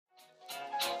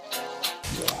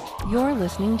You're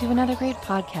listening to another great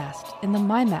podcast in the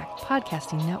MyMac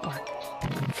Podcasting Network.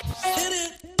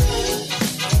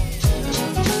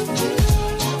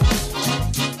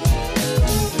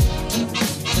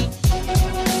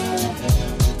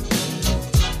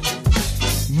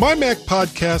 MyMac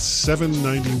Podcast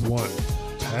 791,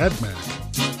 PadMac.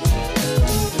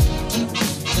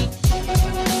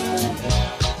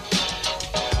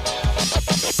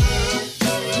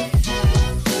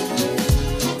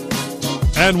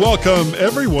 And welcome,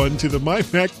 everyone, to the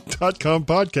MyMac.com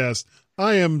podcast.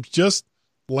 I am just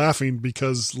laughing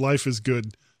because life is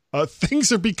good.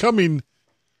 Things are becoming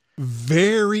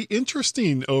very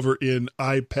interesting over in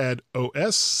iPad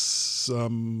OS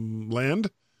land.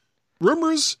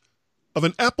 Rumors of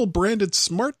an Apple-branded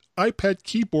smart iPad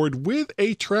keyboard with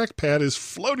a trackpad is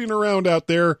floating around out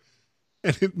there,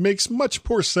 and it makes much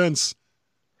more sense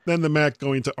than the Mac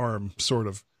going to ARM, sort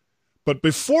of. But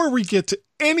before we get to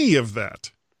any of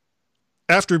that,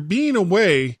 after being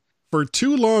away for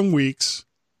 2 long weeks,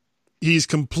 he's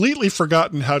completely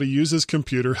forgotten how to use his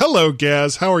computer. Hello,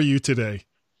 Gaz. How are you today?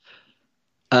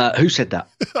 Who said that?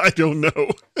 I don't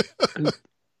know.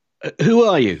 Who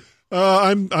are you?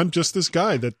 I'm just this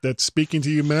guy that's speaking to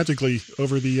you magically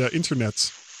over the internets.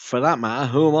 For that matter,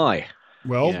 who am I?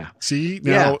 Well, Yeah. See,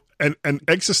 now, an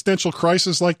existential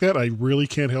crisis like that, I really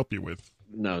can't help you with.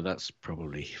 No, that's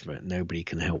probably nobody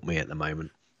can help me at the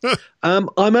moment. I'm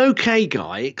okay,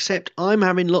 Guy, except I'm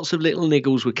having lots of little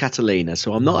niggles with Catalina,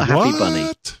 so I'm not a happy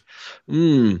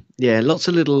bunny. Yeah, lots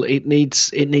of little. It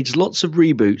needs lots of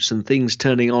reboots and things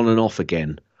turning on and off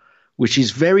again, which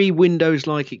is very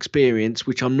Windows-like experience,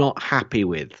 which I'm not happy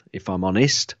with, if I'm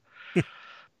honest.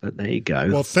 But there you go.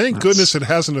 Well, thank goodness it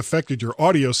hasn't affected your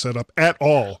audio setup at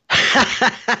all.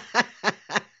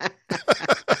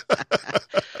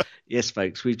 Yes,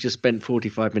 folks, we've just spent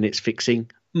 45 minutes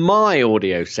fixing my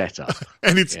audio setup.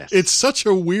 And it's such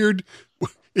a weird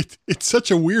it's such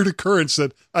a weird occurrence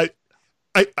that I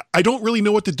don't really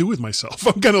know what to do with myself.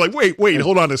 I'm kind of like, wait,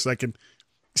 hold on a second.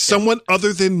 Someone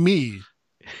other than me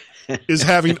is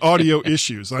having audio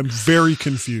issues. I'm very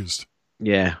confused.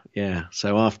 Yeah.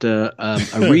 So after a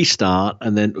restart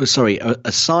and then, a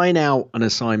sign out and a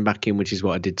sign back in, which is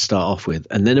what I did start off with,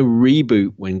 and then a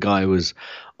reboot when Guy was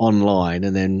online,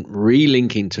 and then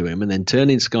relinking to him, and then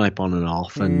turning Skype on and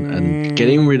off, and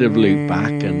getting rid of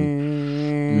loopback,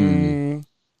 and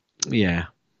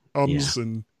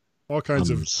and all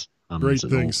kinds of great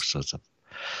things.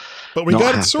 But we Not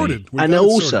got happy. it sorted. And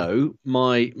also,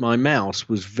 my mouse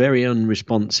was very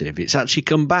unresponsive. It's actually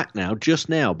come back just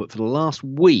now, but for the last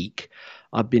week,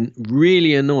 I've been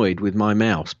really annoyed with my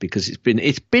mouse because it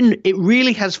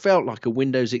really has felt like a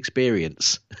Windows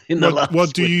experience in the last. Well,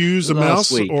 do you use a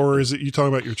mouse week. or is it you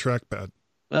talking about your trackpad?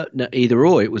 No, either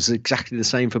or. It was exactly the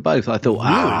same for both. I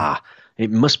thought,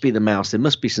 it must be the mouse. There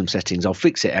must be some settings. I'll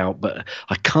fix it out, but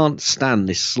I can't stand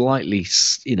this slightly,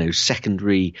 second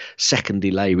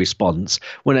delay response.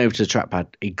 Went over to the trackpad,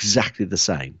 exactly the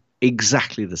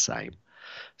same.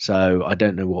 So I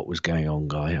don't know what was going on,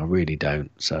 Guy. I really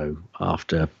don't. So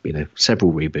after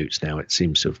several reboots now, it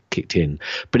seems to have kicked in.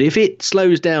 But if it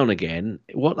slows down again,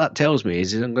 what that tells me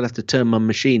is I'm going to have to turn my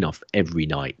machine off every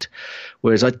night,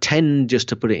 whereas I tend just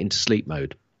to put it into sleep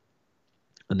mode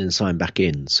and then sign back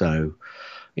in. So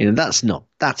that's not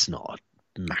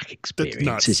a Mac experience,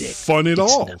 That's not is it? fun at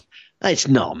all. It's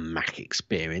not a Mac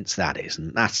experience. That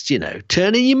isn't. That's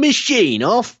turning your machine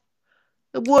off.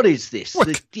 What is this?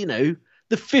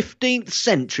 The 15th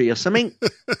century or something?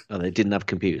 Oh, they didn't have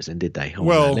computers then, did they? Oh,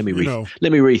 well, let me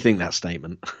rethink that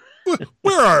statement.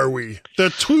 Where are we? The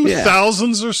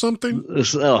 2000s or something?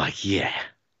 Oh, yeah.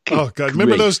 Oh, God.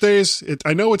 Remember those days?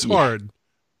 I know it's hard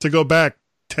to go back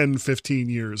 10, 15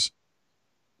 years.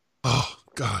 Oh,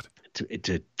 God. It's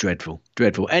dreadful.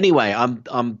 Anyway, I'm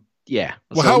Well,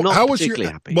 so I'm not how was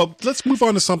particularly happy. Well, let's move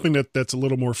on to something that's a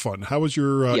little more fun. How was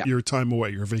your time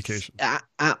away, your vacation?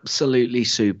 Absolutely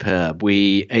superb.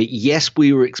 We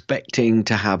were expecting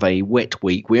to have a wet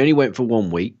week. We only went for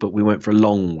 1 week, but we went for a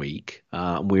long week.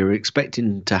 We were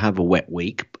expecting to have a wet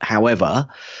week. However,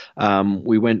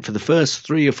 we went for the first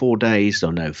 3 or 4 days.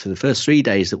 For the first 3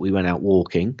 days that we went out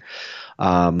walking.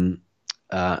 In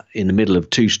the middle of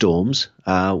 2 storms,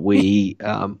 we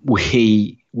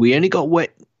only got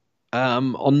wet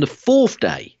on the 4th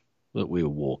day that we were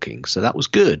walking, so that was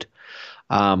good.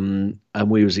 And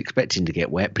we was expecting to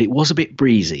get wet, but it was a bit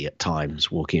breezy at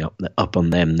times walking up on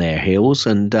their hills,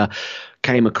 and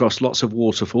came across lots of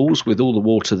waterfalls. With all the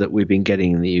water that we've been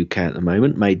getting in the UK at the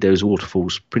moment, made those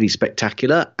waterfalls pretty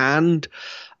spectacular, and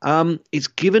it's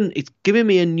given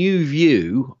me a new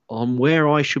view on where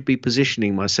I should be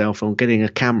positioning myself on getting a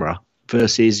camera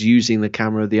versus using the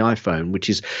camera of the iPhone, which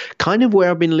is kind of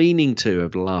where I've been leaning to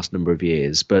over the last number of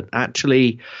years. But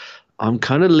actually, I'm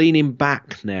kind of leaning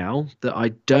back now that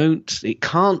it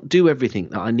can't do everything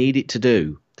that I need it to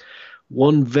do.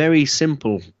 One very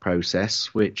simple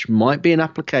process, which might be an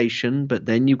application, but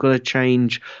then you've got to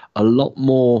change a lot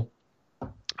more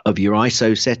of your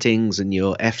ISO settings and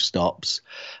your f-stops,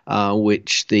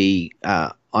 which the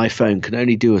iPhone can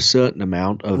only do a certain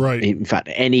amount of. Right. In fact,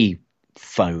 any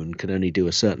phone can only do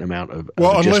a certain amount of.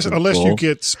 Well, adjustment unless for. you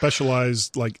get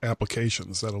specialized like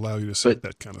applications that allow you to set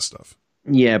that kind of stuff.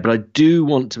 Yeah, but I do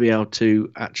want to be able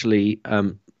to actually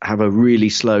have a really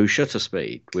slow shutter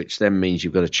speed, which then means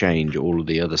you've got to change all of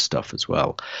the other stuff as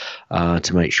well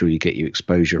to make sure you get your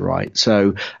exposure right.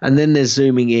 So, and then there's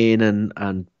zooming in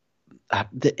and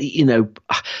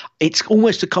it's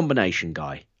almost a combination,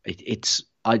 Guy.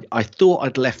 I thought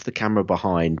I'd left the camera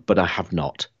behind, but I have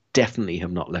not. Definitely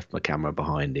have not left my camera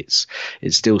behind. It's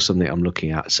still something I'm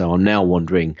looking at. So I'm now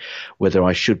wondering whether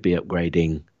I should be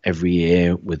upgrading every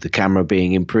year with the camera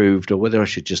being improved, or whether I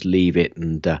should just leave it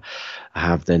and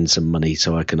have then some money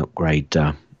so I can upgrade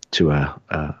to a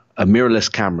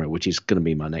mirrorless camera, which is going to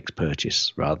be my next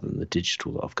purchase rather than the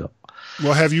digital that I've got.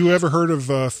 Well, have you ever heard of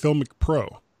Filmic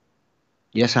Pro?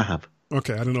 Yes, I have.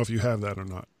 Okay, I don't know if you have that or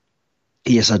not.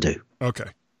 Yes, I do. Okay.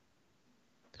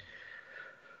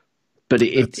 But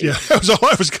that was all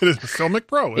I was going to. Filmic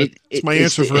Pro. It's my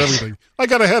answer for everything. I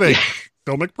got a headache.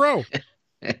 Filmic Pro.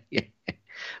 Yeah.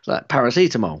 It's like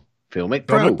paracetamol. Filmic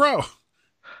Pro. Filmic Pro.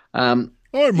 I'm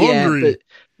hungry.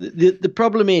 But the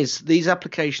problem is these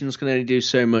applications can only do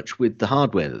so much with the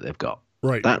hardware that they've got.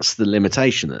 Right. That's the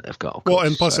limitation that they've got. Well,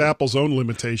 and plus Apple's own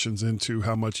limitations into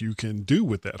how much you can do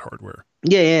with that hardware.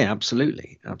 Yeah,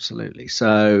 absolutely.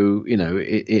 So,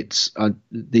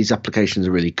 these applications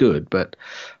are really good, but,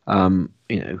 Well,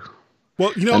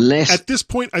 at this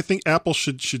point, I think Apple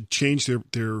should change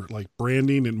their like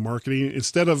branding and marketing.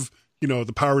 Instead of,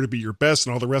 the power to be your best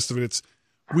and all the rest of it, it's,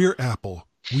 we're Apple.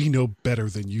 We know better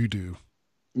than you do.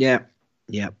 Yeah.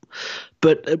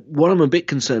 But what I'm a bit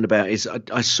concerned about is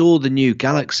I saw the new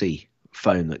Galaxy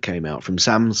phone that came out from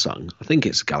Samsung. I think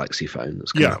it's a Galaxy phone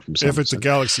that's come out from Samsung. If it's a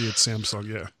Galaxy, it's Samsung,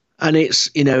 yeah. And it's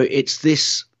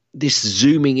this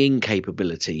zooming in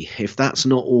capability. If that's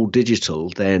not all digital,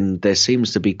 then there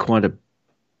seems to be quite a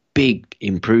big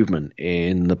improvement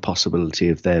in the possibility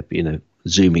of their,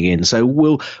 zooming in. So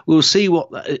we'll see what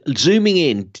zooming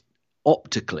in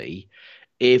optically,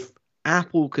 if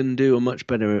Apple can do a much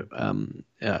better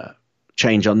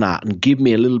change on that and give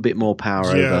me a little bit more power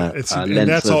over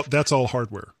length. That's all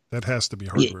hardware. That has to be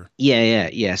hardware.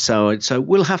 Yeah. So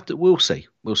we'll see.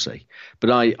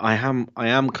 But I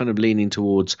am kind of leaning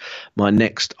towards my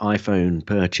next iPhone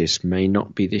purchase may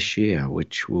not be this year,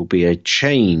 which will be a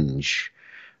change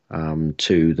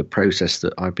to the process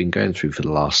that I've been going through for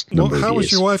the last number of years. How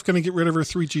is your wife going to get rid of her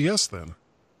 3GS then?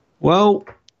 Well,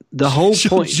 the whole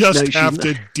point she'll just have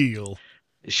to deal.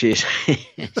 She's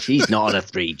not a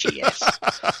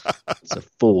 3GS. It's a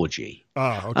 4G.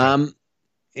 Ah, okay.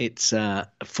 It's 4.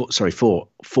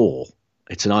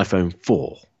 It's an iPhone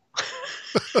 4.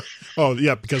 Oh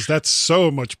yeah, because that's so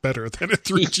much better than a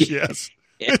 3GS.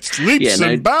 Yeah. It's leaps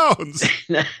and bounds.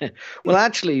 Well,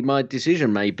 actually, my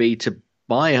decision may be to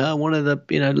buy her one of the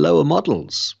lower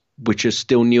models, which are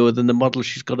still newer than the model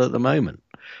she's got at the moment,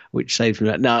 which saves me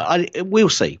that. No, we'll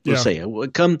see. We'll see.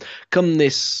 Come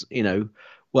this,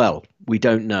 well, we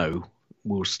don't know.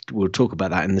 We'll talk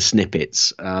about that in the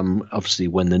snippets. Obviously,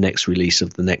 when the next release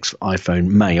of the next iPhone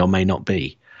may or may not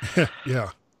be.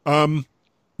 Yeah.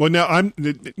 Well, now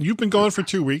you've been gone for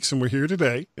 2 weeks, and we're here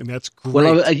today, and that's great.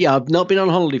 Well, I've not been on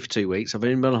holiday for 2 weeks. I've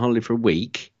only been on holiday for a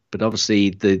week, but obviously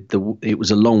it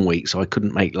was a long week, so I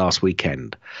couldn't make last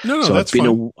weekend. No, so that's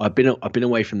fine. I've been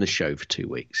away from the show for 2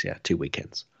 weeks. Yeah, 2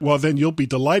 weekends. Well, then you'll be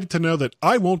delighted to know that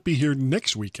I won't be here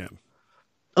next weekend.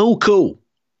 Oh, cool.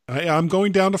 I'm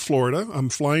going down to Florida. I'm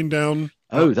flying down.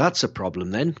 Oh, that's a problem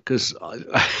then, because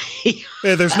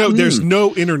there's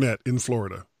no internet in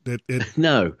Florida.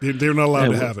 No, they're not allowed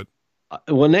to have it.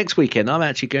 Well, next weekend I'm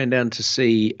actually going down to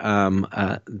see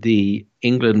the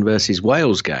England versus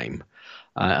Wales game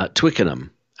at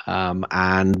Twickenham,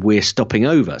 and we're stopping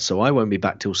over, so I won't be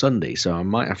back till Sunday. So I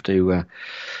might have to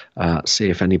see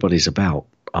if anybody's about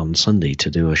on Sunday to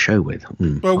do a show with.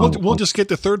 Well, we'll just get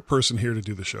the third person here to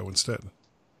do the show instead.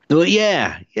 Well,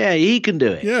 yeah, he can do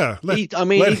it. Yeah, he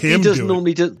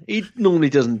normally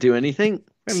doesn't do anything.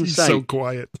 He's so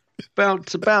quiet.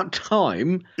 About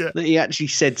time that he actually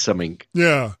said something.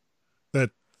 Yeah, that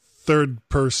third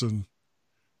person.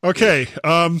 Okay,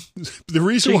 the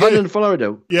reason why you're going to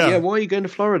Florida. Yeah, why are you going to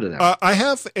Florida now? I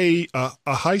have a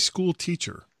high school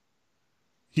teacher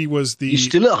He was the. You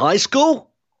still at high school?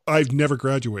 I've never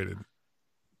graduated.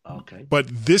 Okay. But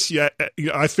this year,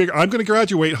 I figure I'm going to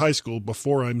graduate high school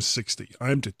before I'm 60.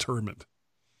 I'm determined.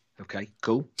 Okay,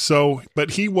 cool. So,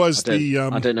 but he was I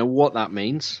don't know what that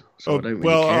means. So I don't really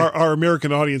well, care. our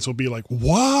American audience will be like,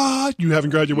 "What? You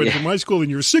haven't graduated from high school and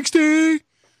you're 60?"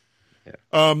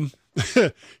 Yeah.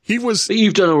 He was. But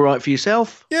you've done all right for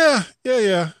yourself. Yeah.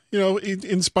 You know,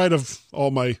 in spite of all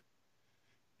my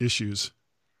issues,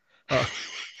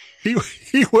 he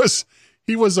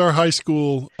was our high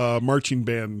school marching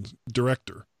band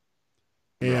director,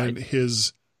 and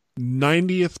his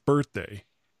 90th birthday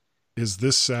is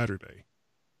this Saturday,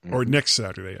 or next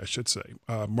Saturday, I should say,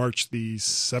 March the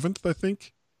 7th, I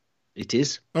think. It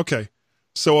is. Okay.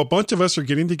 So a bunch of us are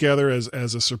getting together as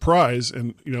a surprise,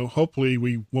 and, you know, hopefully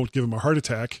we won't give him a heart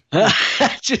attack.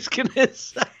 Just gonna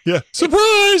say. Yeah.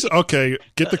 Surprise! Okay.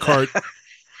 Get the cart.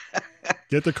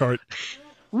 Get the cart.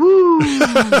 Woo!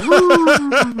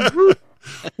 Woo!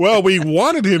 Well, we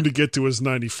wanted him to get to his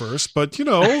 91st, but, you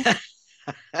know,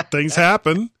 things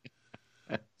happen.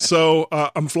 So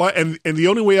I'm flying, and the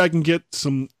only way I can get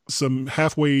some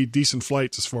halfway decent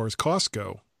flights as far as costs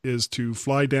go is to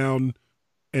fly down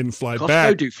and fly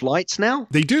back. Costco do flights now?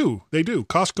 They do.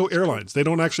 Costco Airlines. They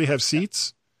don't actually have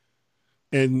seats,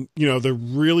 and you know the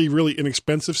really, really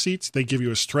inexpensive seats. They give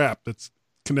you a strap that's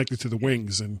connected to the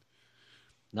wings, and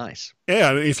nice.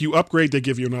 Yeah, if you upgrade, they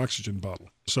give you an oxygen bottle.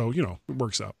 So you know it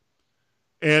works out.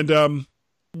 And I'm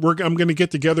going to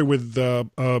get together with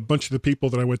a bunch of the people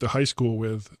that I went to high school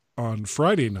with on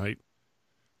Friday night.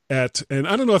 And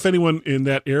I don't know if anyone in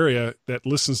that area that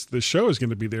listens to the show is going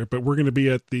to be there, but we're going to be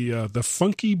at the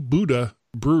Funky Buddha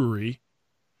Brewery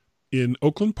in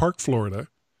Oakland Park, Florida.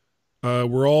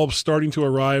 We're all starting to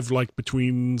arrive like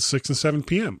between 6 and 7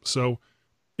 p.m. So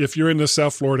if you're in the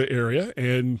South Florida area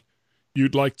and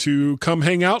you'd like to come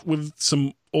hang out with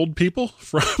some old people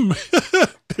from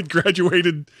that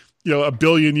graduated, you know, 1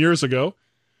 billion years ago,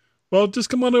 well, just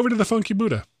come on over to the Funky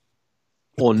Buddha.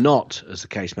 Or not, as the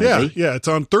case may be. Yeah, it's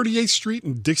on 38th Street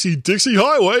and Dixie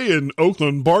Highway in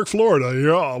Oakland Park, Florida.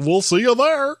 Yeah, we'll see you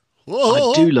there.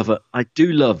 I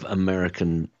do love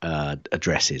American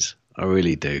addresses. I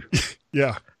really do.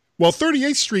 Yeah. Well,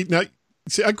 38th Street, now,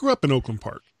 see, I grew up in Oakland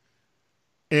Park.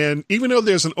 And even though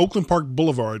there's an Oakland Park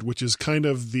Boulevard, which is kind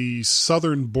of the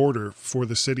southern border for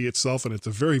the city itself, and it's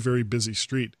a very, very busy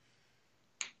street,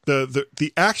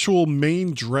 the actual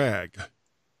main drag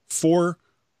for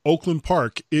Oakland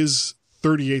Park is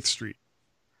 38th Street.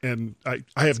 And I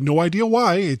have no idea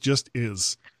why, it just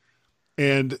is.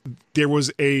 And there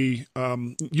was a,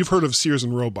 you've heard of Sears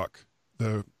and Roebuck,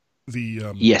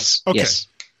 yes. Okay. Yes.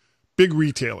 Big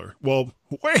retailer. Well,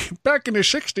 way back in the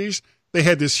 60s, they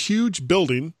had this huge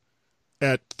building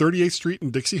at 38th Street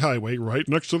and Dixie Highway, right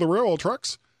next to the railroad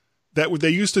tracks. They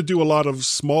used to do a lot of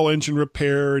small engine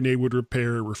repair, and they would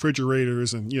repair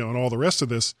refrigerators and, you know, and all the rest of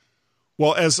this.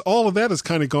 Well, as all of that has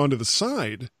kind of gone to the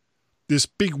side, this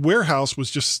big warehouse was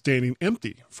just standing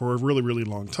empty for a really, really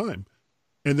long time.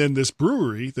 And then this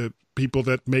brewery, the people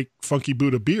that make Funky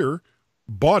Buddha beer,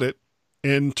 bought it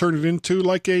and turned it into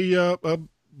like a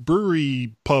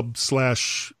brewery pub /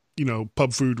 you know,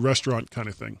 pub food restaurant kind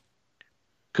of thing.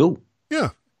 Cool. Yeah.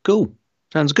 Cool.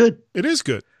 Sounds good. It is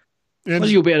good. And well,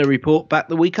 you'll be able to report back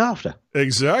the week after.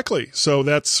 Exactly. So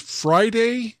that's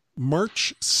Friday,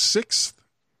 March 6th.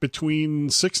 Between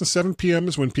 6 and 7 p.m.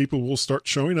 is when people will start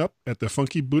showing up at the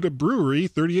Funky Buddha Brewery,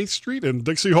 38th Street and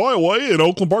Dixie Highway in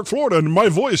Oakland Park, Florida. And my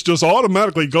voice just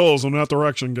automatically goes in that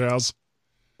direction, guys.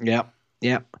 Yeah.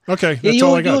 Yeah. Okay. That's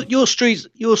all I got. Your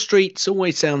streets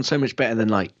always sound so much better than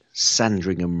like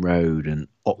Sandringham Road and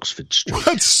Oxford Street.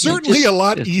 Well, it's certainly a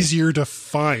lot easier to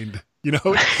find. You know,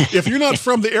 if you're not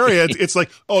from the area, it's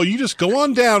like, oh, you just go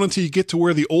on down until you get to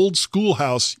where the old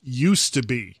schoolhouse used to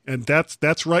be. And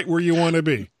that's right where you want to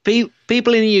be.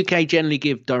 People in the UK generally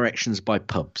give directions by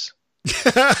pubs.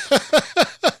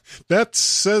 That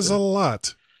says a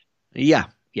lot. Yeah.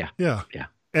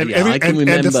 And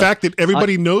remember, the fact that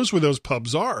everybody knows where those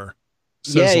pubs are.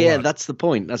 That's the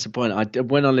point.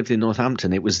 When I lived in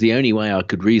Northampton, it was the only way I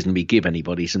could reasonably give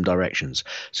anybody some directions.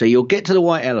 So you'll get to the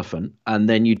White Elephant, and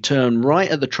then you turn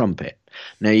right at the Trumpet.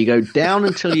 Now you go down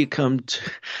until you come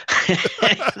to.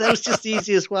 That was just the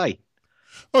easiest way.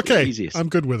 Okay, I'm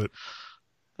good with it.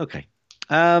 Okay.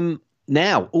 Now,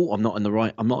 I'm not in the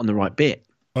right bit,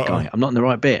 guy. I'm not in the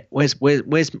right bit. Where's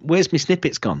my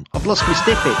snippets gone? I've lost my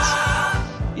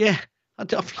snippets. Yeah.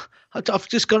 I've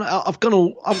just gone. I've gone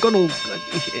all.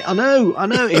 I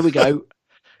know. Here we go,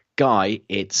 Guy.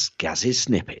 It's Gaz's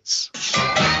snippets.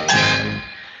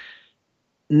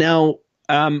 Now,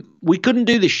 we couldn't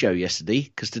do this show yesterday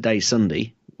because today's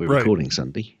Sunday. We're Right. recording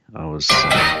Sunday. I was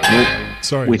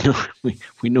Sorry. We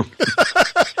know.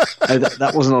 Oh,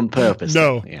 that wasn't on purpose.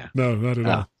 No, Yeah. no, not at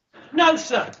all. No,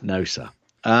 sir.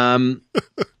 And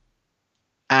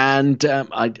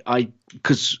I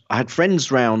because I had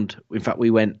friends round. In fact, we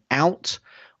went out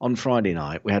on Friday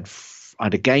night. I had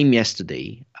a game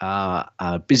yesterday.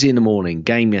 Busy in the morning.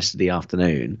 Game yesterday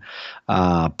afternoon.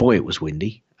 Boy, it was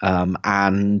windy.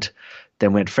 And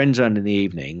then we had friends around in the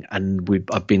evening, and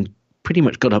I've been pretty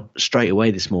much got up straight away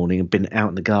this morning and been out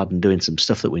in the garden doing some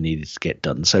stuff that we needed to get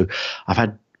done. So I've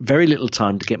had very little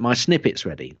time to get my snippets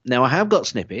ready. Now I have got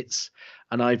snippets,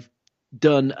 and I've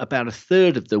done about a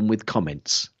third of them with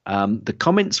comments. The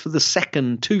comments for the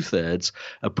second 2/3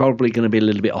 are probably going to be a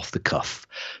little bit off the cuff.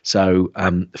 So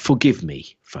forgive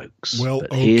me, folks. Well,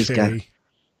 but okay.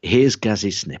 Here's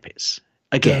Gaz's snippets.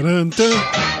 Again. Dun, dun,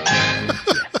 dun.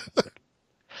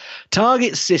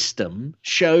 Target system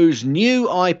shows new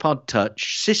iPod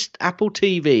Touch, Apple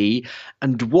TV,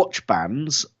 and watch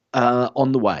bands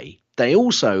on the way. They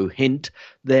also hint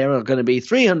there are going to be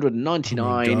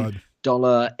 $399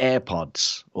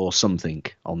 AirPods or something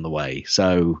on the way.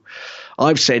 So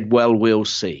I've said, well, we'll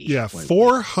see. Yeah,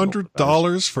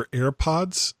 $400 for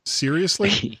AirPods?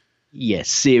 Seriously? Yes,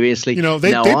 seriously. You know,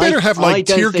 they better have like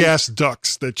tear gas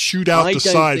ducts that shoot out the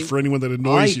side for anyone that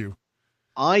annoys you.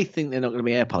 I think they're not going to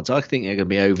be AirPods. I think they're going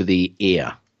to be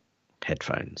over-the-ear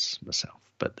headphones myself.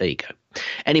 But there you go.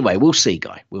 Anyway, we'll see,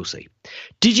 Guy. We'll see.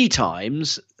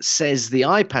 DigiTimes says the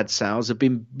iPad sales have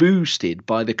been boosted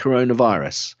by the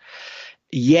coronavirus.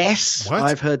 Yes, What?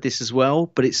 I've heard this as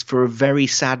well, but it's for a very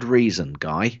sad reason,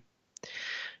 Guy.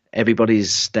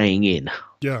 Everybody's staying in.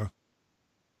 Yeah.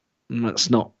 That's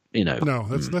not, No,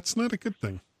 that's not a good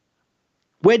thing.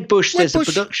 Wedbush says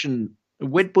Wedbush.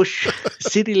 Wedbush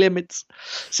City Limits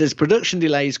says production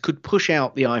delays could push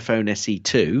out the iPhone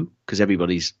SE2 because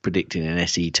everybody's predicting an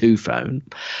SE2 phone,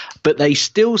 but they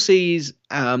still see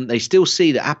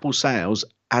the Apple sales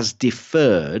as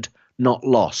deferred, not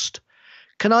lost.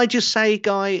 Can I just say,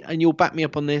 Guy, and you'll back me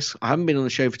up on this? I haven't been on the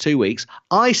show for 2 weeks.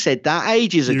 I said that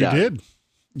ages ago.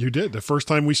 You did. The first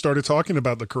time we started talking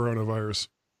about the coronavirus.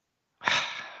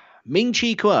 Ming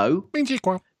Chi Kuo. Ming Chi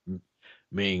Kuo.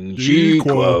 Ming Chi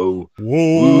Kuo.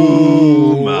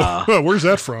 Whoa. Where's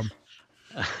that from?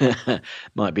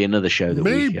 Might be another show that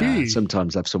we Maybe.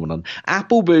 sometimes have someone on.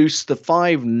 Apple boosts the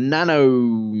 5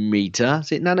 nanometer.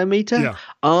 Is it nanometer? Yeah.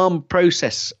 ARM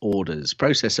processor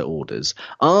orders.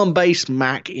 ARM-based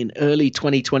Mac in early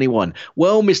 2021.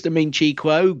 Well, Mr. Ming Chi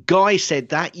Kuo, Guy said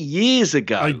that years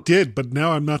ago. I did, but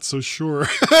now I'm not so sure,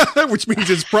 which means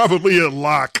it's probably a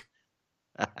lock.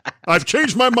 I've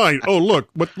changed my mind. Oh, look,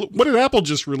 what did Apple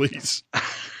just release?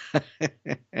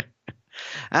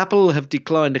 Apple have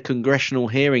declined a congressional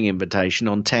hearing invitation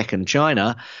on tech and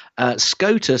China.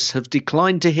 SCOTUS have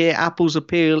declined to hear Apple's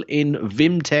appeal in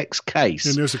Vimtech's case.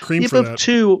 And there's a cream for that.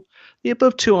 The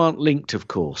above two aren't linked, of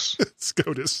course.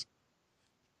 SCOTUS.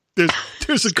 There's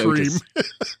a SCOTUS. cream.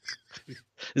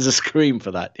 There's a scream for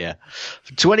that, yeah.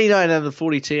 29 out of the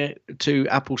 42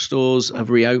 Apple stores have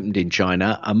reopened in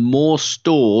China, and more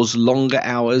stores, longer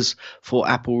hours for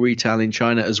Apple retail in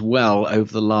China as well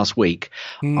over the last week.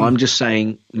 I'm just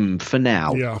saying, for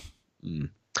now. Yeah.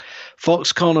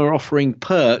 Foxconn are offering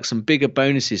perks and bigger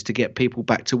bonuses to get people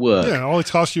back to work. Yeah, all it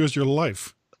costs you is your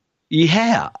life.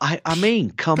 Yeah, I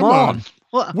mean, come on.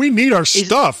 What? We need our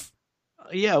stuff.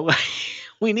 Yeah,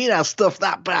 we need our stuff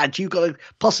that bad. You've got to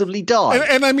possibly die.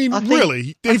 And I mean,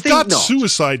 really, they've got not.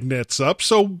 suicide nets up.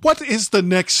 So what is the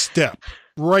next step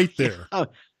right there? Oh,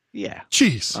 yeah.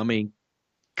 Jeez. I mean,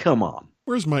 come on.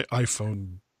 Where's my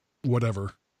iPhone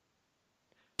whatever?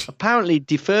 Apparently,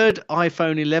 deferred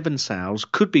iPhone 11 sales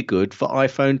could be good for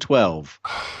iPhone 12.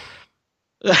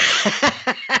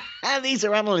 These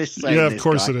are analysts saying Yeah, of this,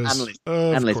 course Guy. it is. Analysts.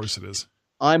 Of course it is.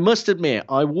 I must admit,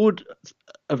 I would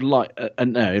have liked,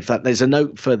 no, in fact, there's a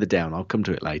note further down. I'll come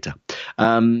to it later.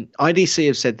 IDC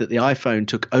have said that the iPhone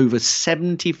took over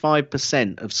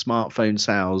 75% of smartphone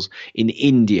sales in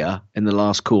India in the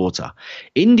last quarter.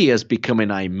 India's becoming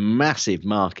a massive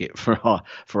market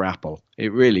for Apple.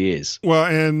 It really is. Well,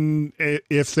 and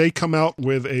if they come out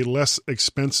with a less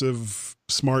expensive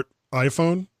smart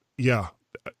iPhone, yeah,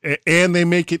 and they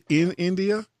make it in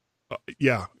India,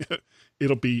 yeah,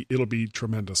 it'll be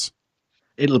tremendous.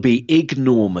 It'll be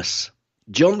enormous.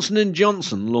 Johnson &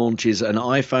 Johnson launches an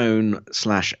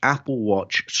iPhone/Apple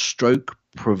Watch stroke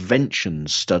prevention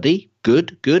study.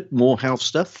 Good. More health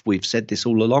stuff. We've said this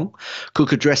all along.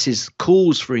 Cook addresses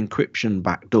calls for encryption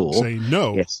backdoor. Say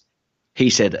no. Yes.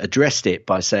 He said addressed it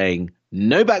by saying,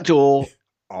 no backdoor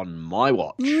on my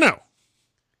watch. No.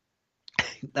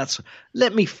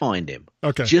 Let me find him.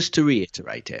 Okay. Just to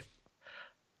reiterate it.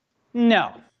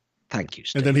 No. Thank you,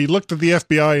 Steve. And then he looked at the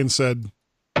FBI and said,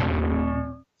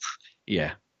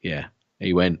 Yeah.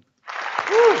 He went,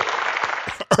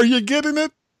 "Are you getting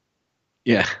it?"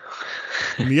 yeah.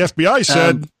 And the FBI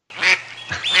said,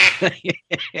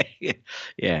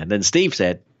 Yeah. And then Steve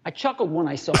said, I chuckled when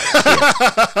I saw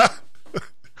it.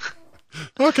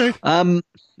 "Okay."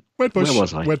 Wet bush. where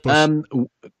was I? Wet bush.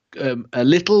 A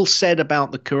little said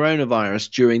about the coronavirus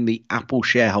during the Apple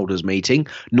shareholders meeting,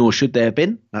 nor should there have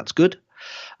been. That's good.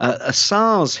 A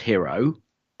SARS hero,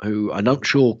 who I'm not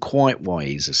sure quite why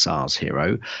he's a SARS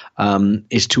hero,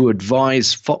 is to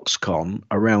advise Foxconn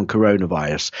around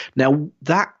coronavirus. Now,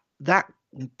 that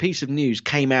piece of news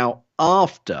came out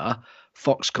after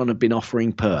Foxconn had been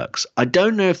offering perks. I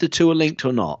don't know if the two are linked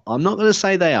or not. I'm not going to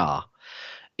say they are.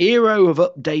 Eero have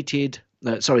updated...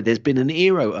 there's been an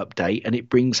Eero update, and it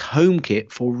brings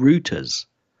HomeKit for routers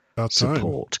About time.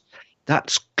 support.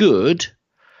 That's good.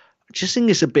 I just think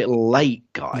it's a bit late,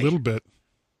 guy. A little bit.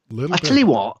 I tell you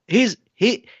what, here's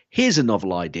a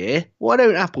novel idea. Why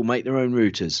don't Apple make their own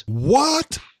routers?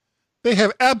 What? They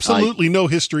have absolutely no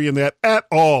history in that at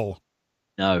all.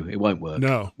 No, it won't work.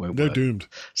 No, Won't they're work. doomed.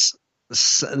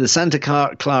 The Santa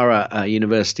Clara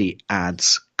University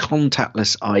adds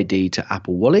contactless ID to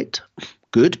Apple Wallet.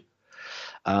 Good.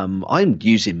 I'm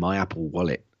using my Apple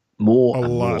Wallet more A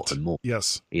and lot. more and more.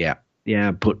 Yes.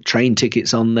 Yeah, put train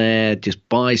tickets on there, just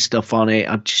buy stuff on it.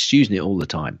 I'm just using it all the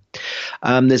time.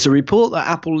 There's a report that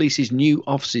Apple leases new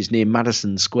offices near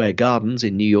Madison Square Gardens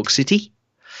in New York City.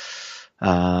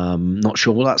 Not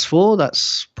sure what that's for.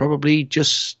 That's probably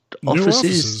just New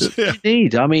offices that yeah. they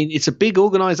need. I mean, it's a big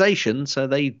organization, so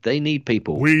they need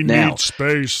people. We now, need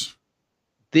space.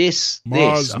 this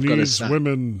Mars I've got to needs say,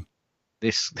 women.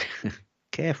 this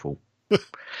careful.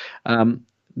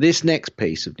 This next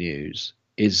piece of news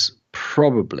is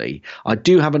probably, I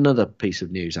do have another piece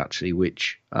of news actually,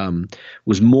 which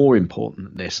was more important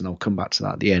than this, and I'll come back to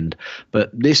that at the end. But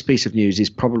this piece of news is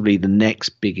probably the next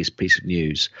biggest piece of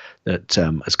news that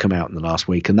has come out in the last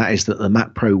week, and that is that the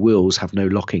Mac Pro wheels have no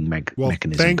locking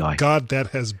mechanism. Thank Guy, God that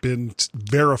has been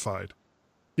verified.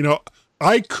 You know,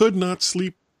 I could not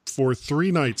sleep for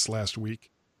 3 nights last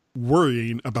week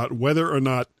worrying about whether or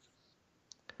not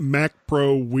Mac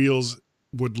Pro wheels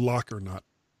would lock or not.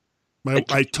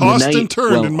 I tossed and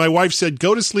turned, and my wife said,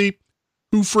 "Go to sleep.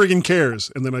 Who friggin'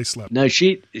 cares?" And then I slept. no,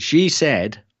 she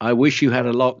said, "I wish you had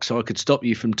a lock so I could stop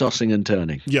you from tossing and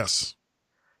turning." Yes.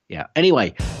 Yeah.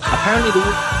 Anyway, apparently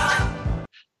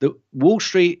the Wall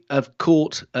Street have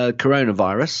caught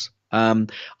coronavirus.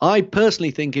 I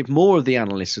personally think if more of the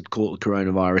analysts had caught the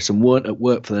coronavirus and weren't at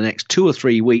work for the next 2 or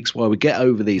 3 weeks while we get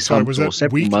over these Sorry, humps, was or that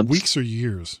several months, weeks or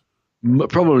years?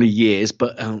 Probably years,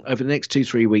 but over the next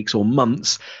 2-3 weeks or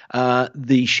months,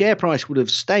 the share price would have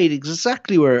stayed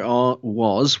exactly where it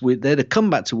was. They'd have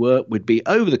come back to work, we'd be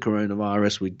over the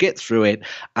coronavirus, we'd get through it,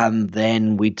 and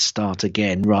then we'd start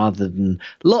again, rather than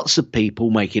lots of people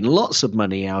making lots of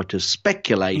money out of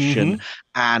speculation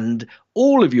and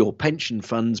all of your pension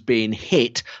funds being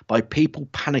hit by people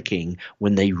panicking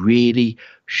when they really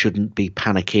shouldn't be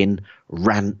panicking.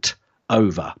 Rant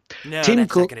over. No, Tim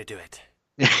that's Cook- not going to do it.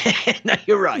 No,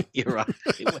 you're right.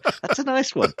 That's a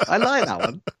nice one. I like that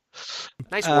one.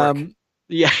 Nice work.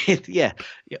 Yeah.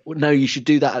 Well, no, you should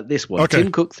do that at this one. Okay.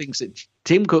 Tim Cook thinks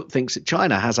that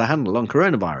China has a handle on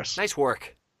coronavirus. Nice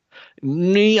work.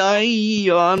 We'll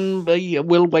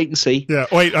wait and see. Yeah.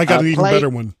 Wait, I got an even better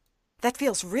one. That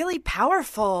feels really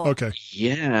powerful. Okay.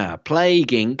 Yeah, Plague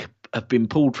Inc. have been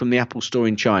pulled from the Apple Store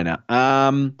in China.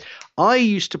 I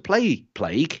used to play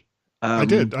Plague. I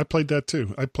did. I played that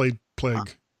too. I played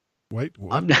Plague. Wait,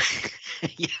 what?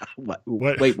 Yeah.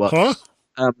 Wait, Wait, what?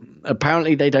 Huh?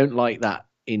 Apparently they don't like that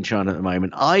in China at the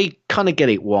moment. I kind of get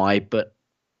it why, but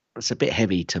it's a bit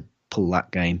heavy to pull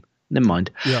that game. Never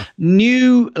mind. Yeah.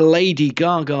 New Lady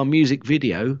Gaga music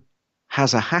video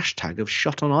has a hashtag of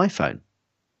shot on iPhone.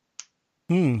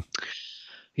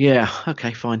 Yeah,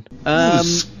 okay, fine.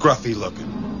 Scruffy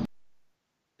looking.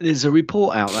 There's a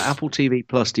report out that Apple TV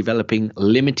Plus developing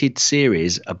limited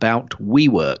series about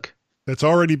WeWork. That's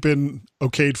already been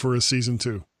okayed for a season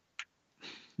 2.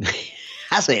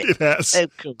 Has it? It has. Oh,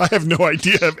 cool. I have no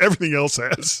idea if everything else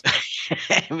has.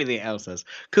 Everything else has.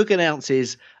 Cook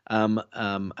announces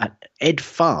at Ed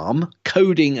Farm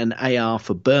coding and AR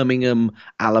for Birmingham,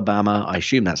 Alabama. I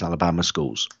assume that's Alabama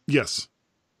schools. Yes.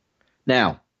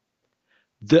 Now,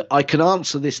 I can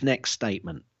answer this next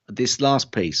statement, this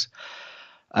last piece.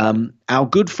 Our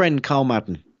good friend Carl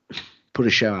Madden put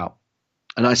a show out,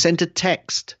 and I sent a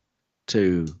text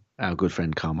to our good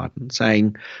friend Carl Madden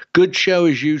saying, "Good show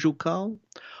as usual, Carl.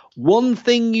 One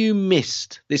thing you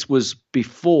missed. This was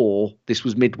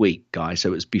midweek, guys. So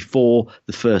it was before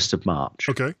the 1st of March.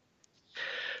 Okay.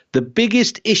 The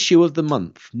biggest issue of the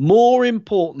month, more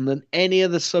important than any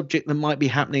other subject that might be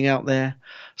happening out there,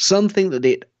 something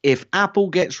that if Apple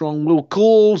gets wrong, will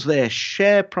cause their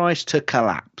share price to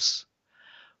collapse.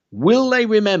 Will they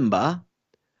remember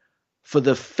for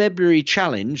the February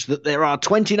challenge that there are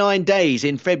 29 days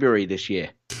in February this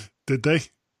year? Did they?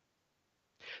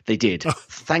 They did.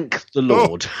 Thank the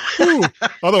Lord.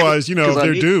 Otherwise,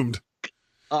 they're doomed.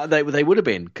 They would have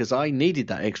been, because I needed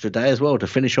that extra day as well to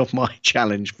finish off my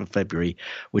challenge for February,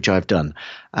 which I've done.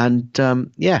 And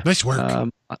nice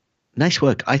work. Nice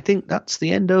work. I think that's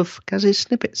the end of Gaz's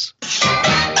snippets.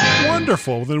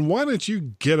 Wonderful. Then why don't you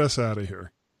get us out of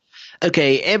here?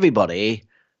 Okay, everybody,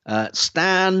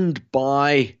 stand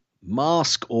by,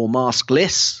 mask or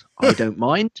maskless. I don't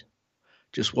mind.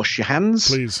 Just wash your hands,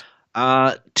 please.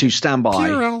 To stand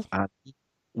by.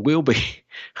 We'll be.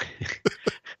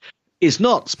 Is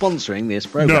not sponsoring this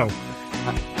program. No.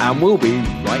 And we'll be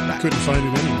right back. Couldn't find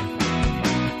it anywhere.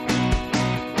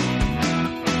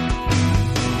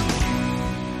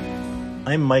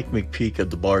 I'm Mike McPeak of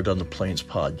the Bard on the Plains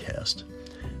podcast.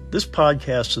 This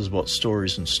podcast is about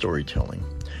stories and storytelling.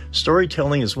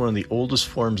 Storytelling is one of the oldest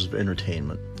forms of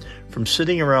entertainment. From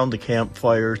sitting around the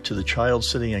campfire to the child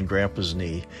sitting on Grandpa's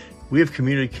knee, we have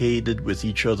communicated with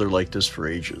each other like this for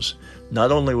ages. Not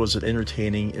only was it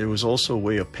entertaining, it was also a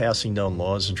way of passing down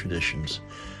laws and traditions.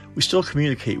 We still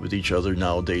communicate with each other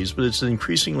nowadays, but it's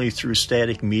increasingly through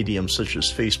static mediums such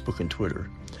as Facebook and Twitter.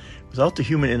 Without the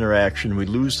human interaction, we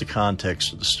lose the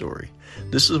context of the story.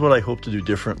 This is what I hope to do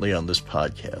differently on this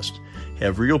podcast.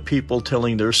 Have real people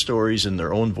telling their stories in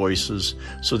their own voices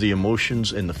so the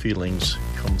emotions and the feelings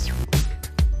come through.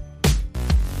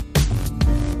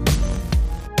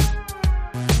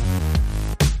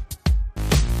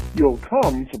 You'll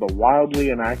come for the wildly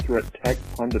inaccurate tech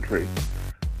punditry.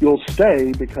 You'll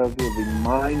stay because of the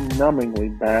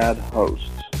mind-numbingly bad hosts.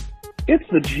 It's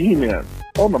the G-Men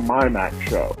on the MyMac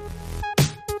Show.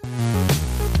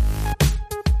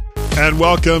 And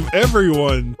welcome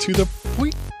everyone to the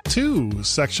Point 2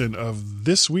 section of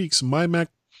this week's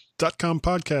MyMac.com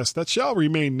podcast that shall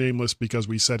remain nameless because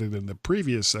we said it in the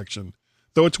previous section.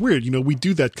 Though it's weird, we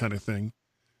do that kind of thing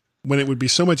when it would be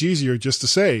so much easier just to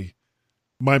say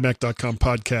MyMac.com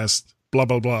podcast, blah,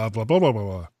 blah, blah, blah, blah, blah, blah,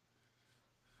 blah.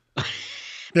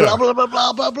 Yeah. Blah, blah, blah,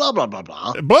 blah, blah, blah, blah,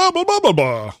 blah. Blah, blah, blah, blah,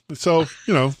 blah. So,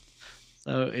 So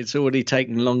it's already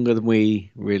taken longer than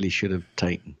we really should have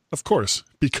taken. Of course,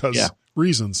 because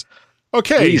reasons.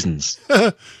 Okay. Reasons.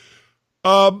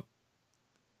 I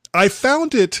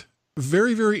found it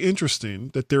very, very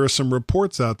interesting that there are some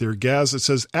reports out there, Gaz, that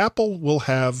says Apple will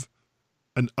have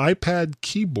an iPad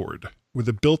keyboard with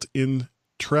a built-in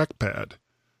trackpad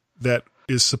that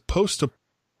is supposed to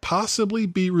possibly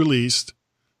be released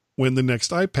when the next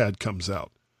iPad comes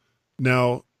out.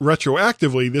 Now,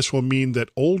 retroactively, this will mean that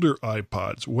older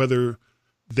iPods, whether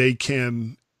they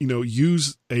can,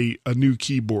 use a new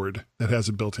keyboard that has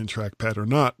a built-in trackpad or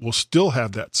not, will still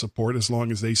have that support as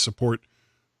long as they support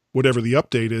whatever the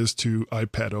update is to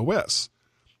iPad OS.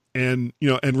 And,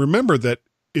 and remember that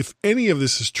if any of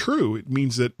this is true, it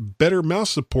means that better mouse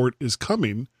support is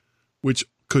coming, which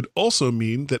could also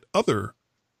mean that other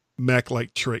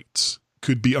Mac-like traits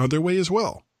could be on their way as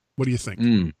well. What do you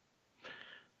think?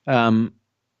 Well,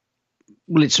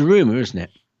 it's a rumor, isn't it?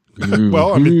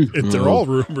 Well, I mean, they're all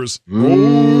rumors.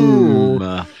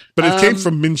 But it came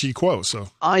from Min-Chi Kuo, so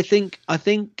I think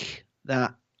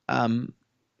that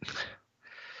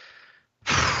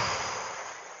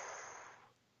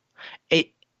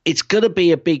it's going to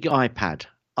be a big iPad.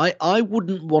 I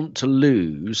wouldn't want to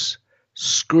lose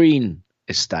screen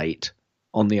estate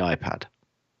on the iPad.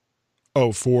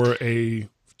 Oh,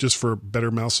 just for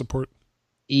better mouse support?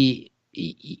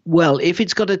 Well, if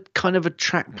it's got a kind of a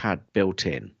trackpad built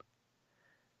in,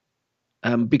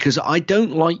 because I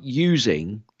don't like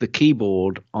using the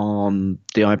keyboard on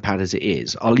the iPad as it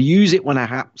is. I'll use it when I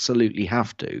absolutely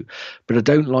have to, but I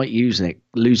don't like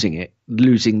losing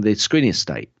the screen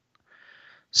estate.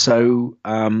 So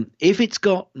if it's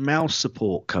got mouse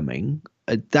support coming,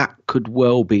 that could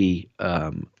well be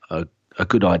a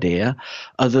good idea.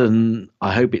 Other than,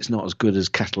 I hope it's not as good as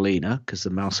Catalina, because the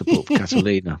mouse support for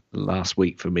Catalina last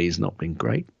week for me has not been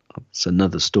great. It's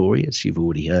another story, as you've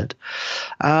already heard.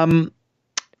 I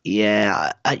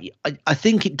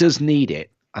think it does need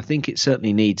it. I think it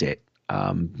certainly needs it.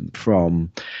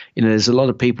 There's a lot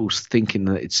of people thinking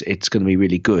that it's going to be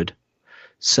really good.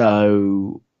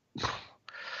 So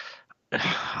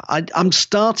I'm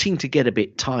starting to get a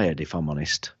bit tired, if I'm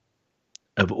honest,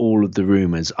 of all of the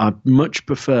rumors. I much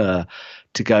prefer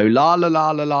to go la la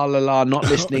la la la la la, not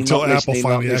listening until not Apple listening,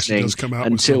 finally not actually listening, does come out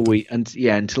until with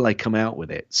until they come out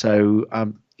with it. So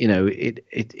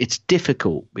it's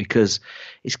difficult because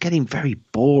it's getting very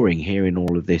boring hearing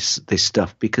all of this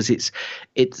stuff, because it's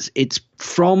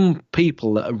from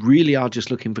people that really are just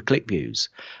looking for click views.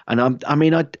 And I'm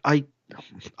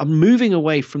moving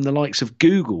away from the likes of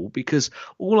Google, because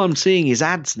all I'm seeing is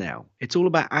ads now. It's all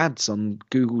about ads on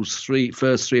Google's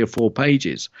first 3 or 4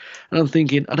 pages. And I'm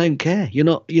thinking, I don't care. You're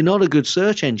not a good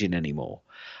search engine anymore,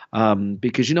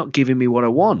 because you're not giving me what I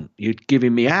want. You're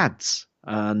giving me ads.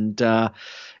 And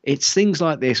it's things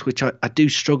like this which I do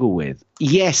struggle with.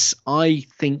 Yes, I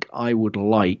think I would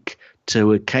like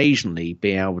to occasionally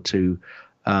be able to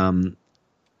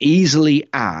easily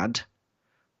add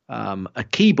a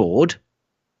keyboard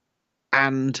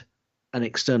and an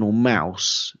external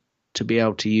mouse to be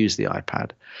able to use the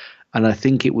iPad. And I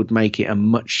think it would make it a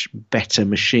much better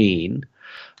machine.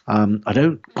 I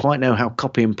don't quite know how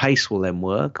copy and paste will then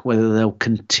work, whether they'll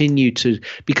continue to,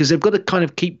 because they've got to kind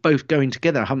of keep both going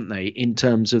together, haven't they, in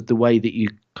terms of the way that you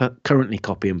currently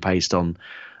copy and paste on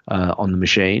the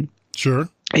machine. Sure.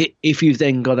 If you've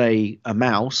then got a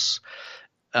mouse,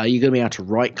 you're going to be able to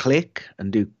right click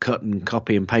and do cut and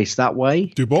copy and paste that way.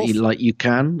 Do both. You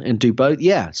can and do both.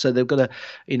 Yeah. So they've got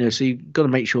to, so you've got to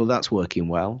make sure that's working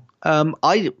well.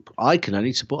 I can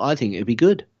only support, I think it'd be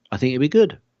good.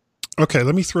 Okay.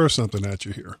 Let me throw something at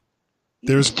you here.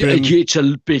 It's going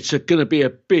to be a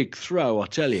big throw, I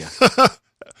tell you.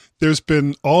 There's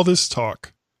been all this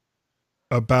talk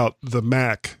about the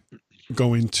Mac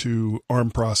going to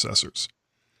ARM processors.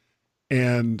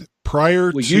 And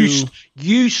prior to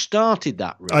you started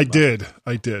that rumor. I did.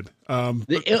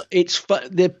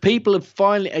 The people have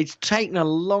finally. It's taken a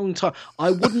long time.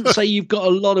 I wouldn't say you've got a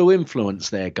lot of influence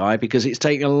there, Guy, because it's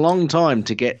taken a long time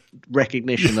to get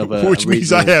recognition of a. Which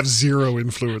means I have zero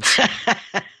influence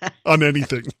on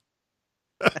anything.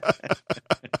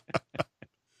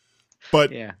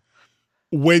 But yeah.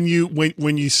 When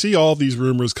you see all these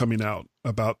rumors coming out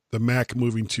about the Mac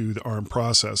moving to the ARM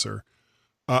processor,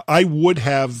 I would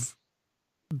have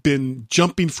been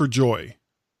jumping for joy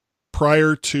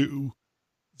prior to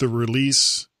the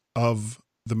release of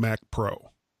the Mac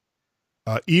Pro.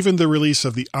 Even the release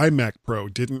of the iMac Pro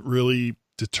didn't really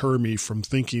deter me from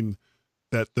thinking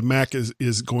that the Mac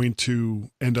is going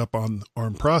to end up on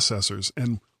ARM processors,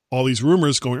 and all these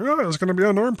rumors going, it's going to be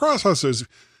on ARM processors.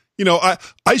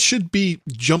 I should be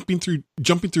jumping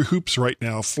through hoops right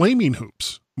now, flaming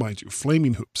hoops, mind you,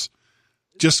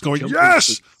 just going,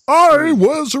 yes, I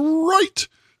was right,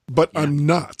 but yeah. I'm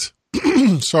not.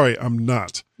 Sorry, I'm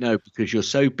not. No, because you're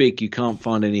so big, you can't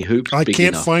find any hoops. I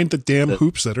can't find the damn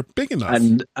hoops that are big enough.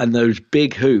 And those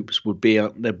big hoops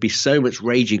there'd be so much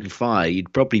raging fire,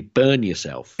 you'd probably burn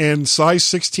yourself. And size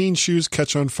 16 shoes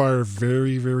catch on fire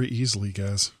very, very easily,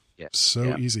 guys. Yeah.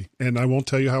 Easy. And I won't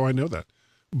tell you how I know that.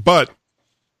 But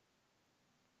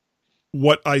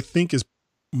what I think is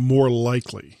more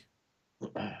likely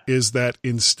is that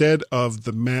instead of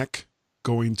the Mac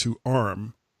going to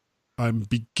ARM, I'm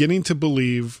beginning to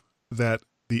believe that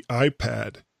the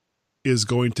iPad is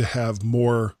going to have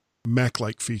more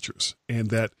Mac-like features, and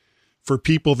that for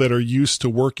people that are used to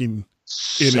working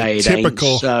in a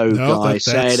typical...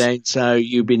 Say it ain't so.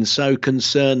 You've been so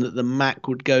concerned that the Mac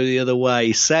would go the other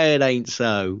way. Say it ain't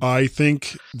so. I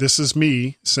think this is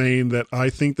me saying that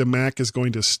I think the Mac is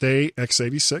going to stay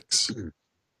x86,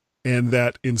 and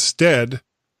that instead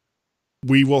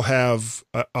we will have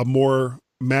a more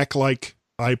Mac-like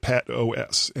iPad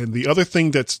OS. And the other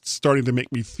thing that's starting to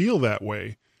make me feel that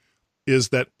way is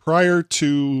that prior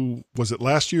to, was it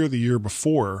last year or the year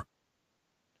before,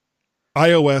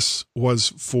 iOS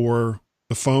was for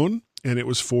the phone and it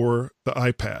was for the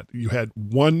iPad. You had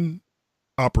one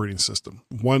operating system,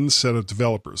 one set of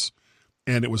developers,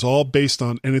 and it was all based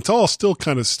on, and it's all still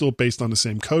based on the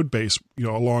same code base,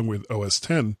 along with OS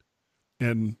 10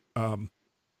 and,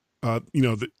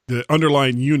 the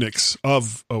underlying Unix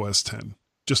of OS 10,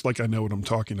 just like I know what I'm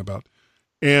talking about.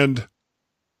 And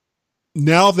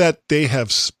now that they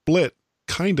have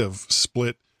kind of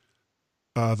split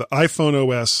the iPhone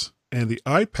OS and the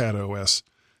iPad OS,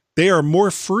 they are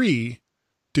more free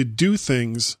to do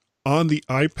things on the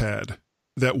iPad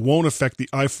that won't affect the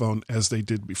iPhone as they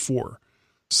did before.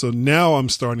 So now I'm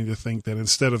starting to think that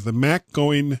instead of the Mac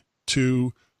going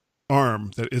to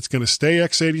ARM, that it's going to stay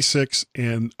x86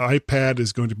 and iPad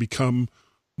is going to become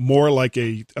more like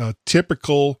a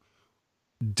typical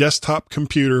desktop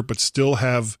computer, but still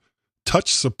have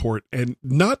touch support, and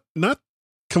not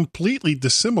completely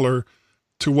dissimilar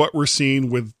to what we're seeing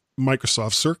with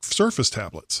Microsoft Surface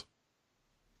tablets.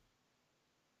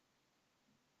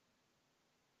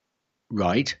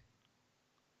 Right.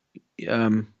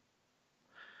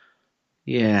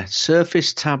 Yeah,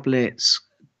 Surface tablets,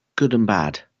 good and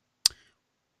bad.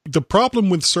 The problem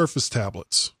with Surface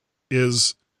tablets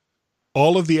is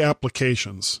all of the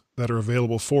applications that are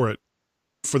available for it,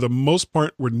 for the most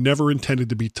part, were never intended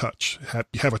to be touch,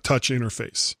 have a touch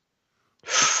interface.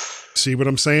 See what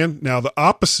I'm saying? Now, the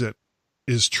opposite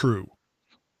is true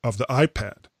of the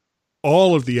iPad.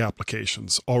 All of the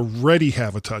applications already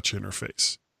have a touch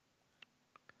interface.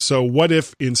 So what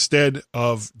if instead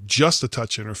of just a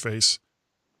touch interface,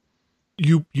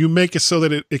 you make it so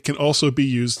that it can also be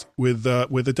used with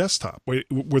a desktop,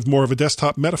 with more of a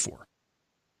desktop metaphor.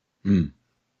 Mm.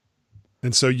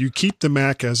 And so you keep the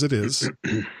Mac as it is,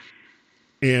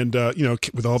 and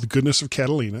with all the goodness of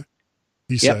Catalina,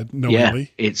 he said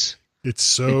knowingly, it's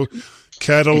so.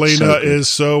 Catalina is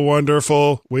so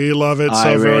wonderful. We love it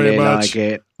so very much. Like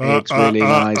it. It's really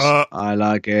nice. I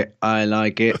like it. I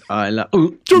like it.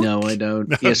 No, I don't.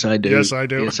 No. Yes, I do. Yes, I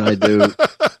do. Yes, I do.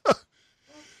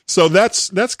 So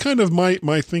that's kind of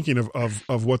my thinking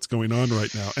of what's going on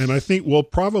right now. And I think we'll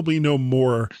probably know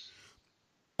more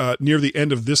near the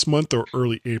end of this month or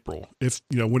early April, if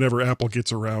whenever Apple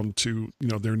gets around to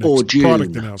their next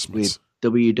product announcements.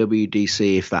 With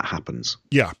WWDC, if that happens.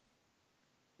 Yeah.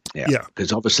 Yeah,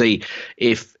 because obviously,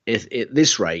 if at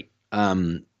this rate,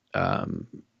 if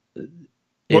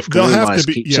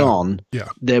coronavirus keeps on,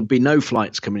 there'll be no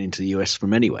flights coming into the US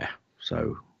from anywhere.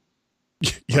 So,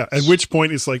 at which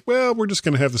point it's like, well, we're just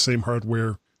going to have the same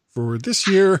hardware for this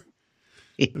year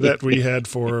that we had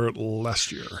for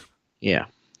last year. Yeah,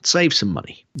 save some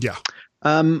money. Yeah,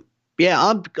 I'm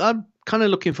kind of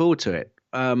looking forward to it.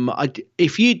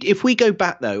 If we go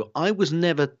back though, I was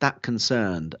never that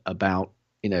concerned about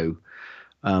the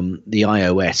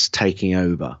iOS taking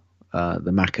over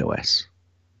the Mac OS.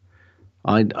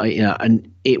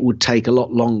 And it would take a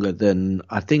lot longer than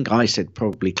I think I said,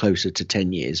 probably closer to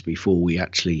 10 years before we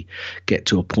actually get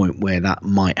to a point where that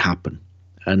might happen.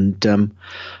 And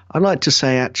I'd like to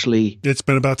say, actually, it's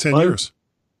been about 10 years.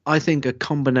 I think a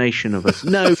combination of us.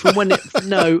 Because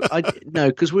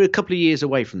we're a couple of years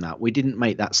away from that. We didn't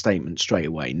make that statement straight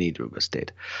away. Neither of us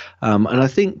did. And I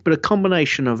think, but a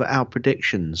combination of our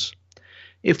predictions,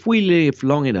 if we live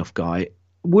long enough, Guy,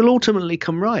 will ultimately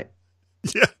come right.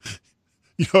 Yeah.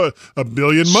 A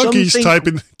billion monkeys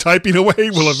typing away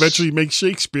will eventually make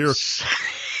Shakespeare.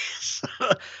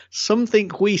 Something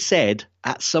we said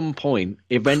at some point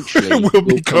eventually will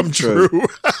become true.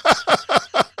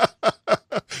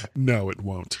 No, it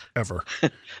won't ever.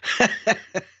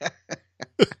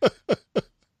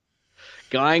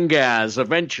 Guy and Gaz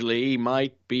eventually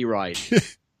might be right.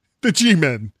 The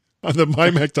G-Men on the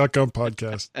MyMac.com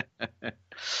podcast.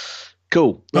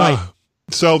 Cool. Right.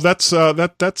 So that's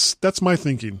my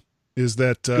thinking. Is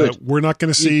that we're not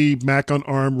going to see Mac on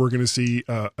ARM. We're going to see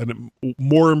a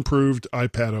more improved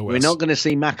iPad OS. We're not going to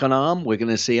see Mac on ARM. We're going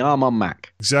to see ARM on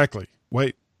Mac. Exactly.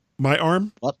 Wait, my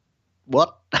ARM?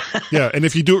 What? Yeah, and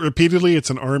if you do it repeatedly, it's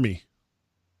an army.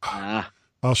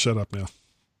 I'll shut up now.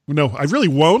 No, I really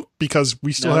won't, because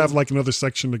we still have like another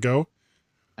section to go.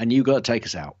 And you got to take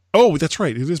us out. Oh, that's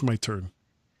right. It is my turn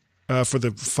for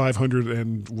the 500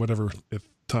 and whatever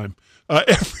time.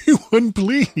 Everyone,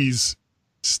 please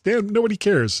stand. Nobody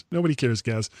cares. Nobody cares,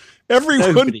 guys.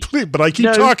 Everyone, please. But I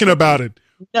keep talking about it.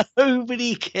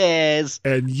 Nobody cares.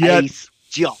 And yet,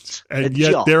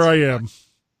 there I am.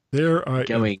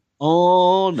 Going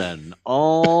on and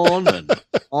on and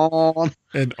on.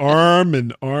 And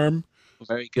arm.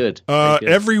 Very good.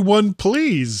 Everyone,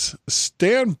 please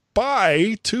stand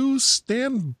by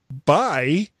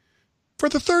for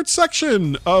the third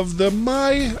section of the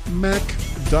MyMac.com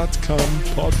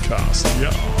podcast.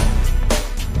 Yeah.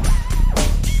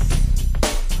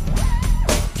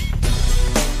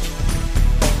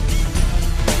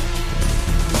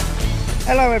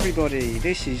 Hello everybody,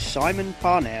 this is Simon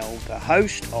Parnell, the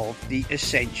host of the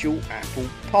Essential Apple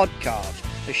Podcast,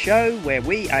 a show where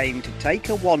we aim to take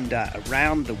a wander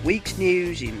around the week's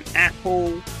news in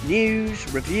Apple,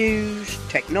 news, reviews,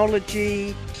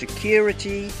 technology,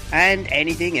 security, and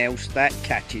anything else that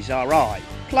catches our eye.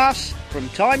 Plus, from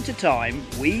time to time,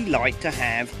 we like to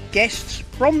have guests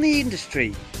from the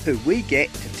industry who we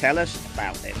get to tell us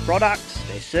about their products,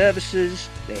 their services,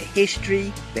 their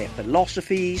history, their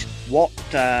philosophies, what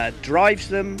drives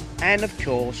them, and of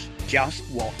course, just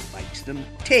what makes them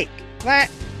tick. That,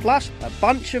 plus a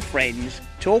bunch of friends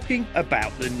talking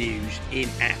about the news in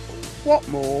Apple. What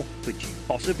more could you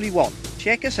possibly want?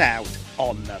 Check us out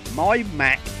on the My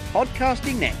Mac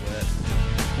Podcasting Network.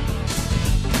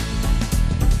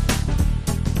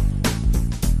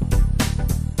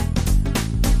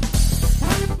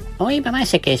 I'm a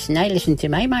masochist and I listen to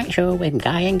my Mike Show with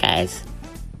Guy and Gaz.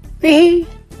 Woohoo!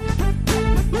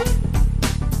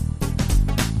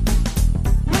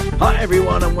 Hi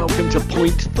everyone and welcome to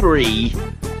point 3,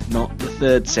 not the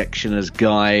third section as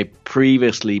Guy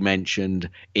previously mentioned.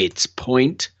 It's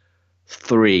point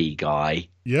 3, Guy.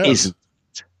 Yes. Isn't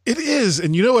it? It is.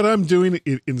 And you know what I'm doing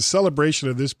in celebration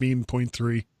of this being point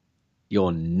 3?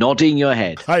 You're nodding your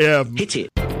head. I am. Hit it.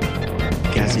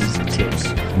 Gaz's tips.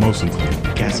 Mostly.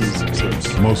 Gaz's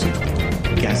tips. Mostly.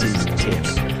 Gaz's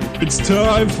tips. It's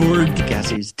time for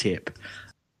Gaz's tip.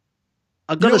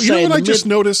 I've You got know, to you know say, what I just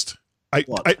noticed?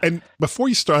 What? And before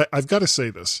you start, I've got to say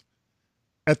this.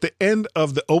 At the end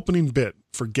of the opening bit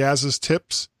for Gaz's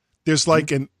tips, there's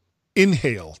like an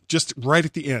inhale just right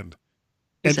at the end.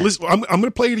 And listen, I'm going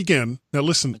to play it again. Now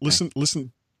listen,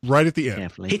 listen right at the end.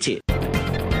 Carefully. Hit it.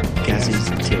 Gaz's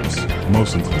tips.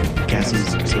 Mostly.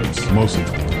 Gaz's tips. Mostly.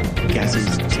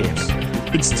 Gaz's tips.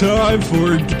 It's time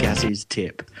for Gaz's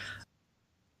tip.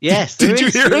 Yes. Did there you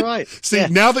is, hear you're it? Right. See, Yeah.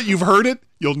 now that you've heard it,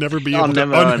 you'll never be able to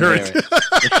unhear it.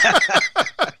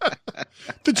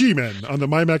 The G-Men on the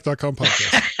MyMac.com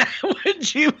podcast.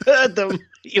 Once you've heard them,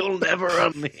 you'll never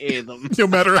unhear them. No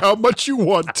matter how much you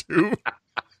want to.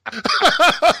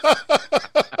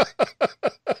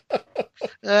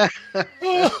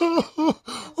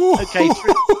 Okay,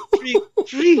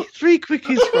 three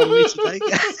quickies from me today.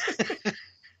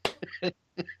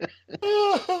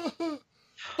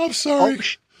 I'm sorry.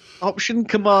 Option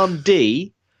Command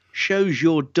D shows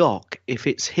your dock if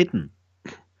it's hidden.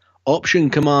 Option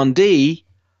Command D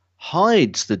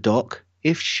hides the dock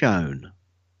if shown.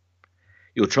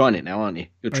 You're trying it now, aren't you?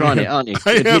 You're trying it, aren't you?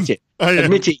 Admit it.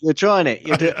 Admit it. You're trying it.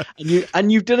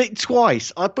 And you've done it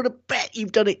twice. I put a bet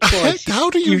you've done it twice. How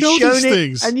do you You've know shown these it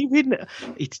things? And you've hidden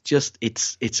it.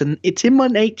 It's in my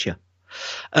nature.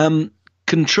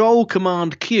 Control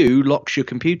Command Q locks your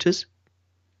computers.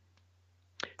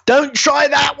 Don't try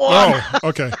that one. Oh,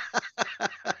 okay.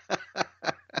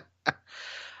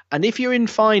 And if you're in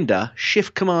Finder,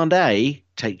 Shift Command A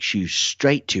takes you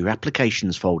straight to your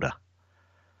applications folder.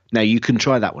 Now you can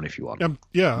try that one if you want. Let's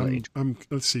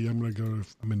see. I'm going to go.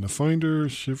 I'm in the Finder.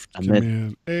 Shift And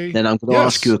Command A. Then I'm going to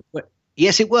ask you.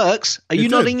 Yes, it works. Are you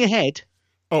nodding your head?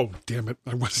 Oh, damn it!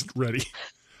 I wasn't ready.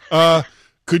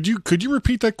 Could you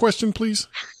repeat that question, please?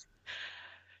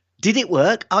 Did it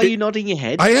work? Are you nodding your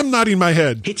head? I am nodding my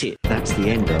head. Hit it. That's the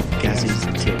end of Gaz's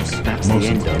tips. That's the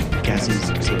end of Gaz's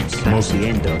tips. That's the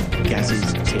end of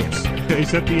Gaz's tips.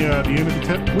 Is that the end of the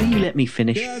tip? Will you let me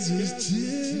finish?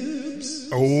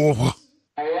 Oh.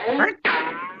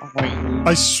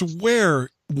 I swear,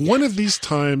 one of these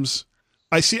times,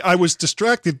 I was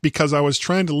distracted because I was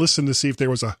trying to listen to see if there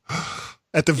was a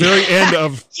at the very end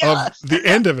of the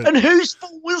end of it. And whose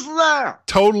fault was that?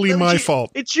 Totally my fault.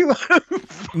 It's your own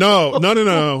fault. No.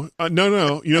 No.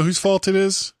 You know whose fault it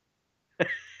is?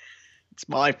 It's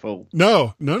my fault.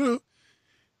 No.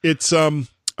 It's oh,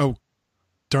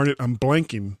 darn it! I'm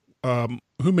blanking.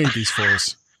 Who made these for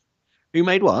us? Who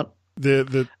made what?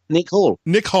 The Nick Hall.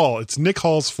 Nick Hall. It's Nick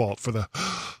Hall's fault for the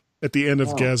at the end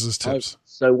of Gaz's tips.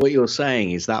 So what you're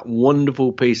saying is that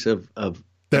wonderful piece of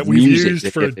that we've music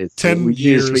used for 10 years.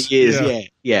 years. For years.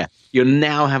 Yeah. You're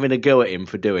now having a go at him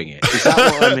for doing it. Is that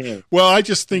what I'm hearing? Well, I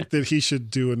just think that he should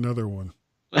do another one.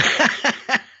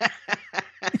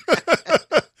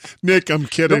 Nick, I'm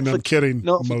kidding. I'm kidding.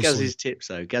 Not for mostly. Gaz's tips,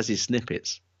 though. Gaz's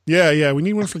snippets. Yeah. We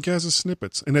need one for Gaz's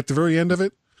snippets. And at the very end of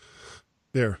it,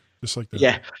 there, just like that.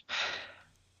 Yeah.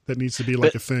 That needs to be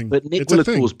like a thing. But Nick it's would, a of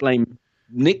thing. course, blame...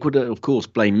 Nick would, of course,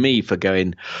 blame me for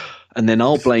going, and then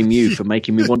I'll blame you for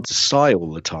making me want to sigh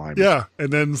all the time. Yeah,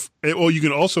 and then, you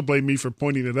can also blame me for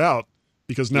pointing it out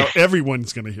because now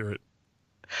everyone's going to hear it.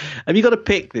 Have you got a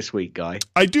pick this week, Guy?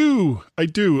 I do.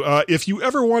 If you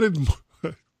ever wanted,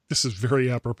 this is very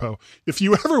apropos. If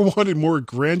you ever wanted more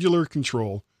granular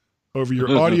control over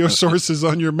your audio sources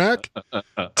on your Mac,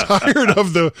 tired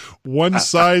of the one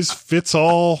size fits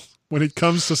all when it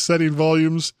comes to setting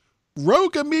volumes,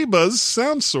 Rogue Amoeba's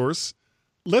sound source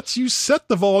lets you set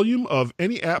the volume of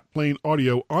any app playing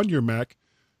audio on your Mac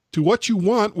to what you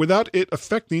want without it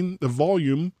affecting the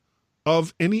volume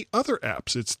of any other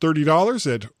apps. It's $30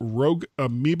 at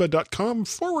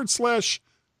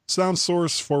rogueamoeba.com/sound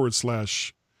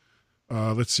source/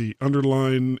 let's see,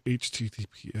 underline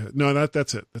HTTP. No,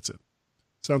 that's it. That's it.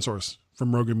 Sound source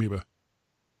from Rogue Amoeba.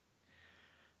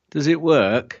 Does it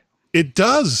work? It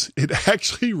does. It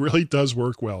actually really does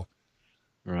work well.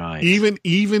 Right. Even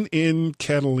in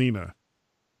Catalina.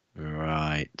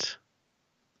 Right.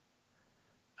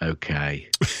 Okay.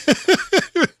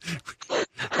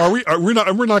 We're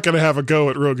not going to have a go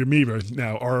at Rogue Amoeba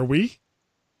now, are we?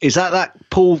 Is that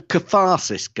Paul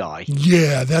Catharsis guy?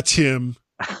 Yeah, that's him.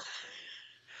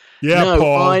 Yeah, no,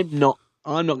 Paul.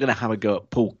 I'm not going to have a go at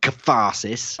Paul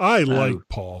Catharsis. I like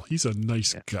Paul. He's a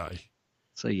nice guy.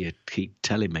 So you keep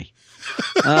telling me.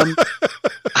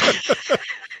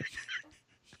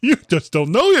 You just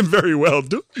don't know him very well,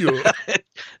 do you?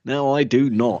 No, I do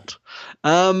not.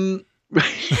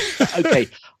 Okay.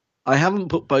 I haven't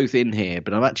put both in here,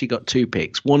 but I've actually got two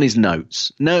picks. One is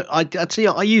notes. No, I tell you,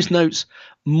 I use notes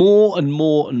more and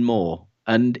more and more.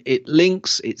 And it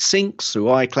syncs through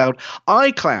iCloud.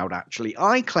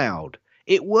 iCloud.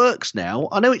 It works now.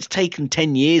 I know it's taken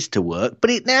 10 years to work,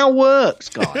 but it now works,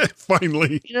 guys.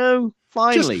 Finally.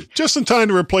 Finally. Just in time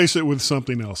to replace it with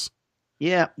something else.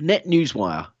 Yeah,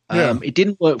 NetNewsWire. It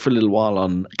didn't work for a little while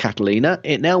on Catalina.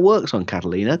 It now works on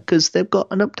Catalina because they've got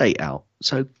an update out.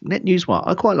 So NetNewsWire,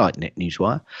 I quite like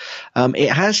NetNewsWire. It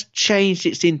has changed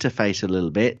its interface a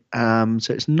little bit,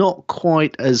 so it's not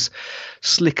quite as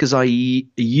slick as I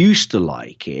used to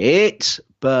like it.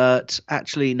 But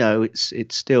actually, no,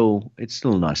 it's still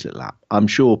a nice little app. I'm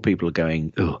sure people are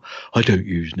going, "Oh, I don't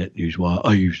use NetNewsWire.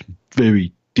 I use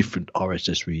very different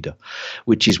RSS reader,"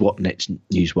 which is what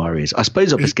NetNewsWire is. I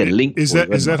suppose I'll just get a link. Is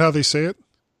that how they say it?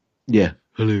 Yeah.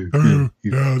 Hello.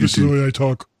 Yeah, this is the way I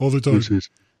talk all the time.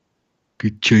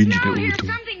 Keep changing it all the Here's time.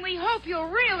 something we hope you'll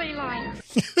really like.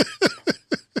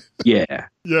 Yeah.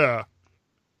 Yeah.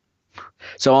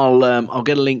 So I'll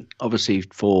get a link, obviously,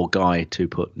 for Guy to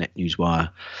put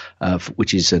NetNewsWire,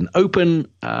 which is an open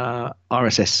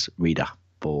RSS reader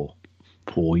for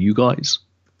you guys.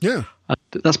 Yeah.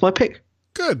 That's my pick.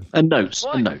 Good. And notes.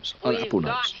 What And notes. we've Apple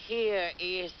got Notes. here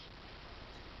is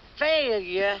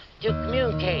failure to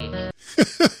communicate.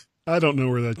 I don't know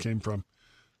where that came from.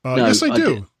 No, yes, I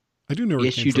do. do. I do know where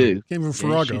Yes, it came you from. do. It came from Yes,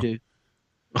 Farrago. you do.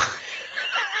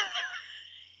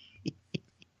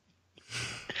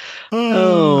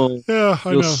 Yeah,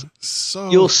 I know.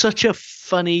 You're such a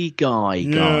funny guy,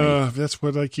 Yeah, that's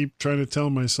what I keep trying to tell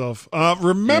myself.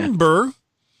 Remember,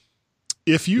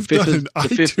 if you've done an the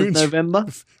iTunes 5th of November.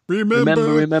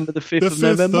 Remember the 5th of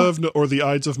November. Or the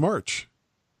Ides of March.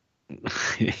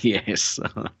 Yes,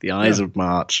 the Eyes of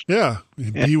March. Yeah,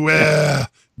 beware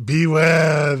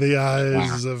the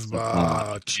Eyes of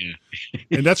March.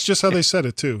 And that's just how they said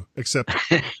it too. Except,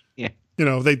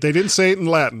 they didn't say it in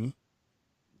Latin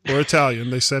or Italian.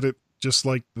 They said it just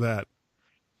like that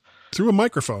through a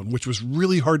microphone, which was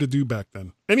really hard to do back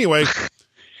then. Anyway,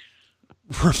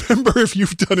 remember, if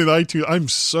you've done an iTunes, I'm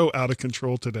so out of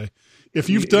control today. If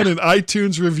you've done an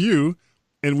iTunes review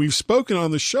and we've spoken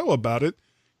on the show about it,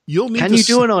 you'll need Can to you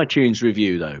do an iTunes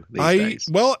review though? These days?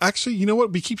 Well, actually, you know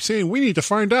what? We keep saying we need to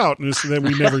find out, and then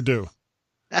we never do.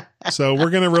 So we're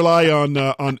going to rely on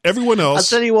everyone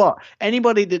else. I'll tell you what.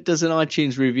 Anybody that does an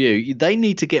iTunes review, they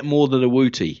need to get more than a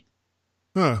Wooty.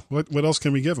 Huh, what else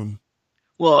can we give them?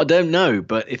 Well, I don't know,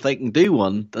 but if they can do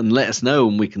one and let us know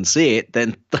and we can see it,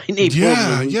 then they need more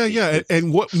than a Wooty. Yeah.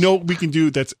 And what we can do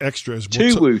that's extra is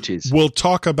two Wooties. We'll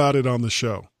talk about it on the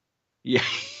show. Yeah.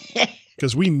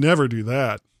 Because we never do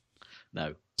that.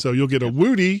 No. So you'll get a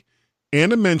Wooty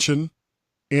and a mention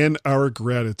and our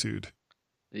gratitude.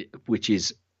 Which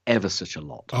is ever such a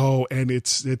lot. Oh, and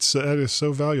that is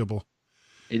so valuable.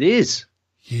 It is.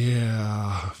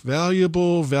 Yeah.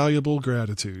 Valuable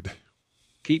gratitude.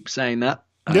 Keep saying that.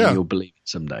 Yeah. You'll believe it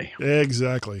someday.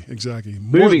 Exactly.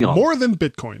 Moving on. More than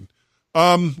Bitcoin.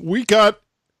 We got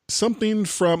something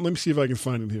from, let me see if I can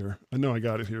find it here. I know I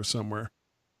got it here somewhere.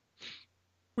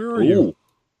 Where are you?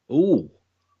 Ooh,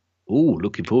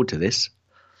 looking forward to this.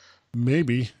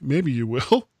 Maybe you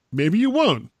will. Maybe you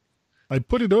won't. I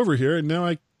put it over here and now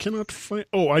I cannot find.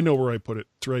 Oh, I know where I put it.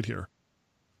 It's right here.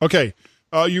 Okay.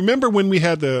 You remember when we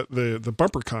had the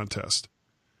bumper contest,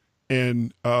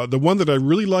 and the one that I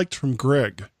really liked from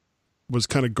Greg was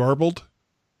kind of garbled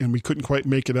and we couldn't quite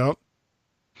make it out?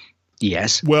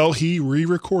 Yes. Well, he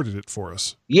re-recorded it for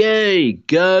us. Yay,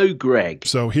 go Greg.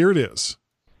 So here it is.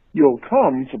 You'll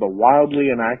come for the wildly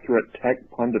inaccurate tech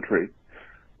punditry.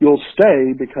 You'll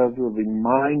stay because of the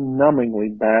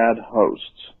mind-numbingly bad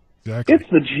hosts. Exactly. It's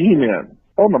the G-Men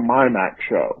on the MyMac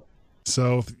show.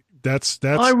 So that's.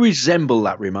 I resemble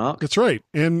that remark. That's right,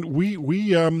 and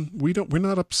we're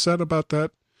not upset about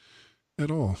that at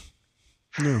all.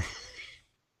 No.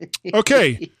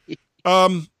 Okay.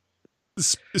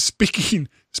 Speaking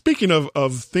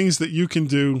of things that you can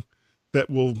do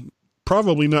that will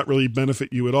probably not really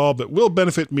benefit you at all, but will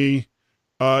benefit me,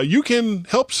 you can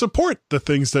help support the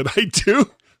things that I do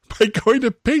by going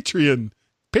to Patreon,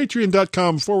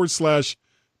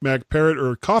 patreon.com/MacParrot,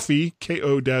 or coffee,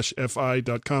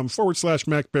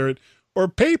 ko-fi.com/MacParrot, or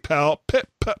PayPal,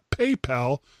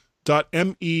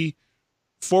 paypal.me/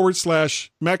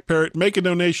 patreon.com/MacParrot. Make a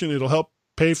donation. It'll help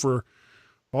pay for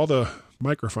all the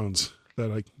microphones that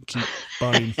I keep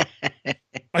buying.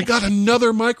 I got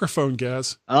another microphone,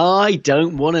 Gaz. I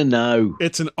don't want to know.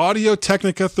 It's an Audio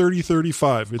Technica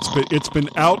 3035. It's been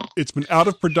out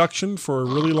of production for a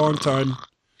really long time,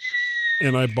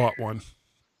 and I bought one.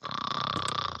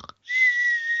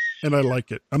 And I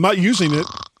like it. I'm not using it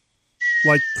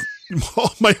like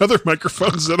all my other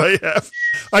microphones that I have.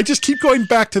 I just keep going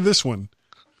back to this one.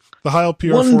 The Heil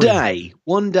PR40.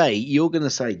 One day, you're going to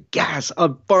say, Gaz,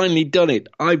 I've finally done it.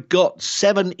 I've got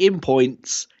 7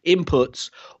 inputs,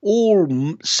 all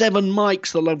 7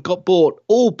 mics that I've got bought,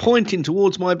 all pointing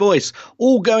towards my voice,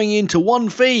 all going into one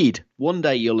feed. One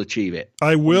day you'll achieve it.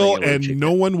 I will, and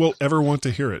no one will ever want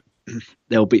to hear it.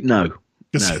 There'll be no.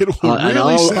 It will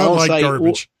really sound like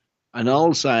garbage. And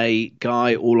I'll say,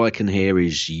 Guy, all I can hear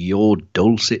is your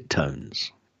dulcet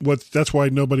tones. That's why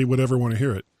nobody would ever want to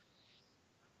hear it.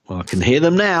 Well, I can hear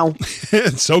them now.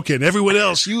 And so can everyone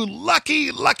else, you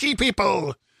lucky, lucky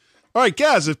people. All right,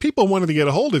 Gaz, if people wanted to get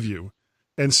a hold of you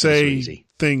and say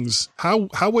things, how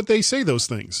would they say those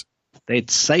things? They'd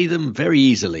say them very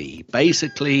easily.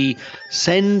 Basically,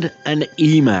 send an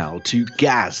email to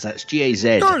Gaz, that's Gaz,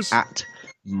 at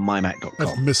mymac.com.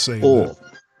 I've missed saying or that.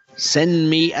 Send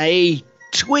me a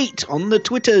tweet on the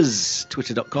Twitters,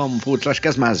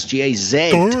 twitter.com/Gazmaz, Gaz,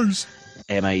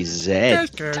 MAZ.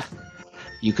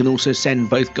 You can also send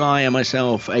both Guy and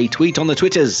myself a tweet on the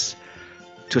Twitters,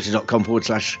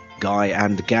 twitter.com/Guy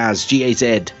and Gaz, Gaz,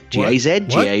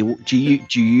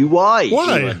 G-U-Y.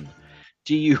 Why?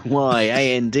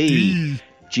 G-U-Y-A-N-D.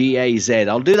 G-A-Z.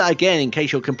 I'll do that again in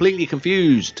case you're completely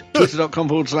confused.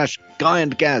 Twitter.com/Guy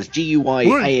and Gaz,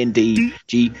 G-U-Y-A-N-D,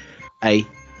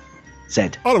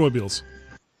 G-A-Z. Automobiles.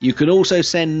 You can also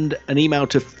send an email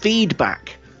to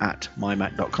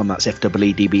feedback@mymac.com. That's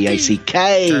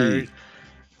F-E-E-D-B-A-C-K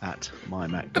at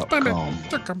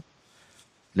mymac.com.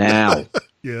 Now.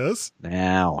 Yes.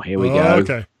 Now, here we go.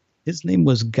 Okay. His name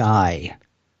was Guy.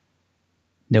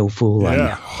 No fool on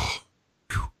you.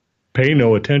 Pay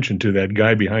no attention to that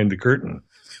guy behind the curtain.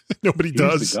 Nobody He's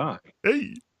does. the guy.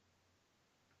 Hey.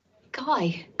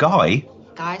 Guy. Guy?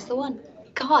 Guy's the one.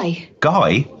 Guy.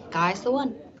 Guy? Guy's the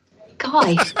one.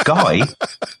 Guy. Guy?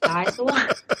 Guy's the one.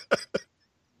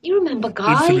 You remember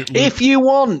Guy? Infinitely. If you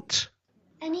want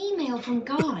An email from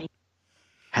Guy.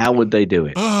 how would they do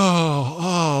it?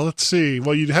 Oh, let's see.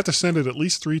 Well, you'd have to send it at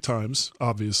least 3 times,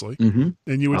 obviously. Mm-hmm.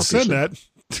 And you would send that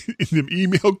in an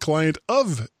email client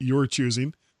of your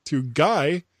choosing to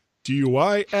Guy,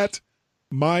 G-U-Y, at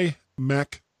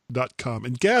mymac.com.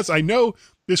 And Gaz, I know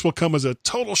this will come as a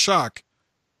total shock,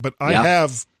 but I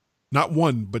have not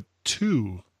 1, but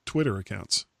 2 Twitter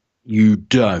accounts. You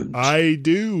don't. I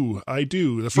do.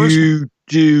 The first You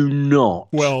do not.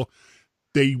 Well,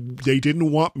 they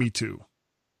didn't want me to.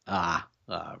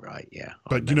 Right, yeah.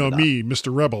 But you know that. me,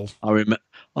 Mr. Rebel. I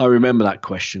remember that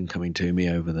question coming to me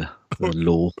over the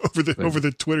law. over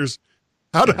the Twitters.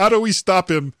 How do we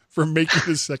stop him from making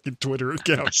his second Twitter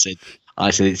account? I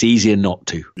said it's easier not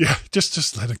to. Yeah,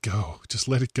 just let it go. Just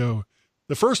let it go.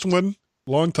 The first one,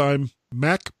 long time,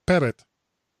 Mac Pettit.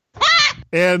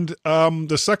 And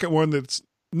the second one that's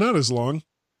not as long,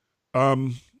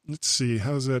 let's see,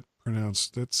 how's that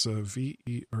pronounced? That's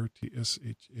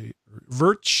V-E-R-T-S-H-A.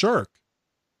 Vert Shark.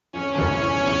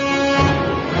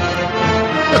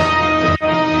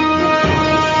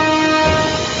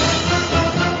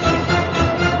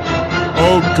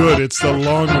 Oh, good. It's the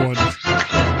long one.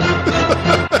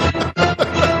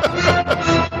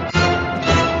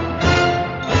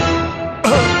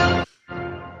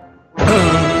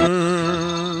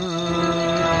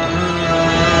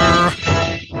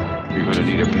 We're going to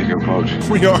need a bigger boat.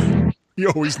 We are. You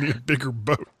always need a bigger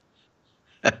boat.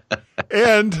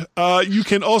 And you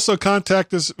can also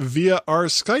contact us via our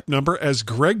Skype number, as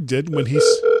Greg did when he's...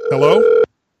 Hello?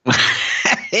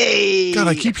 Hey! God,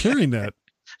 I keep hearing that.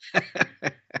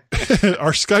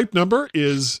 Our Skype number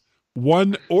is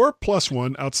 1 or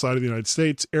 +1 outside of the United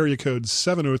States, area code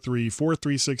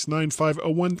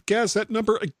 703-436-9501. Gaz, that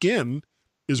number again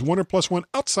is 1 or +1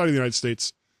 outside of the United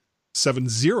States,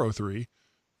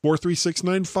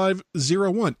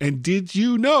 703-436-9501. And did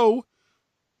you know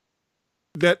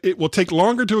that it will take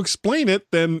longer to explain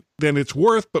it than it's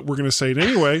worth, but we're going to say it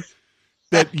anyway,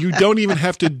 that you don't even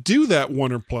have to do that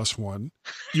 1 or +1.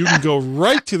 You can go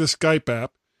right to the Skype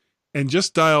app and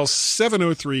just dial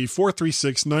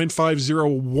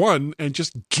 703-436-9501 and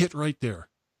just get right there.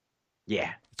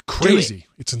 Yeah. It's crazy.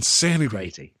 It's insanity.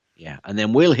 Crazy. Yeah. And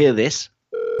then we'll hear this.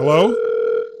 Hello?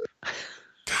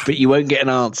 But you won't get an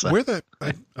answer. Where that?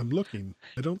 I'm looking.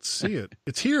 I don't see it.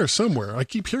 It's here somewhere. I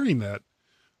keep hearing that.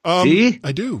 See?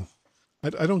 I do. I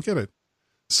don't get it.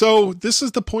 So this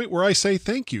is the point where I say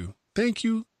thank you. Thank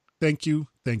you, thank you,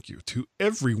 thank you to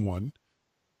everyone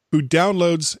who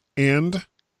downloads and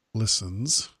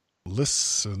listens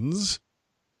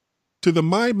to the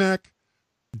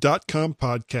mymac.com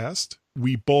podcast.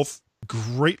 We both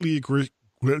greatly appreciate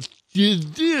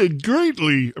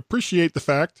the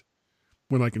fact,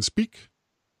 when I can speak,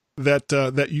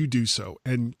 that you do so.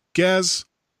 And Gaz,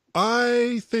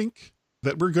 I think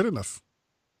that we're good enough.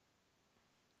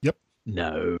 Yep.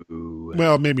 No.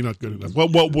 Well, maybe not good enough.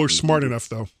 Well, we're smart enough,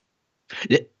 though.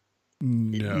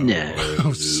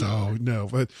 No. So, no.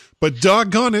 But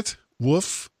doggone it.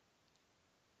 Woof.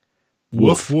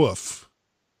 Woof, woof.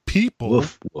 People.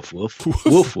 Woof, woof, woof.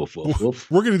 Woof, woof, woof,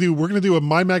 woof. We're gonna do a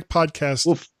MyMac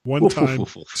podcast one time,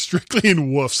 woof, woof. strictly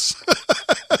in woofs.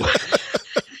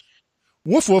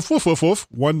 Woof, woof, woof, woof, woof.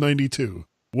 192.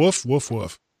 Woof, woof,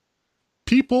 woof.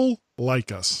 People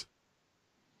like us.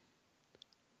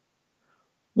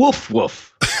 Woof,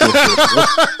 woof. Woof, woof,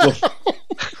 woof, woof.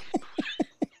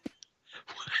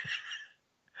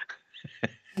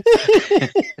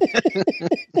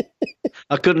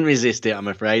 I couldn't resist it, I'm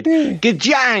afraid.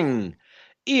 Gajang,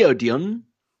 Eodion,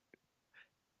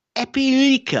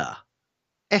 Epilika,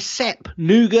 Esep,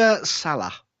 Nuga,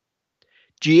 Salah,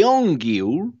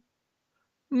 Jeongil,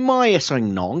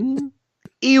 Mayasangnong,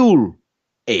 Il,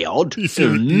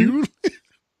 Eod,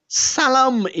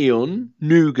 Salam Eon,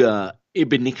 Nuga,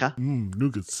 Ibinika,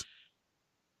 Nuggets,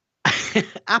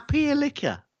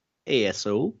 Apilika,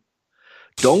 ESO,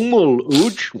 Dongmul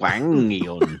Uj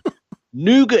Wangion,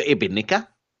 Nuga Ibinika,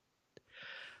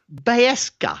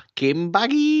 Bayeska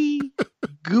Kimbagi,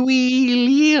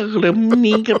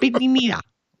 Guilirmnika Bidinia.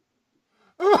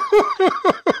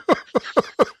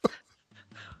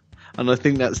 And I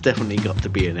think that's definitely got to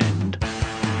be an end.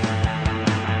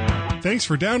 Thanks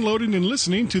for downloading and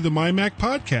listening to the MyMac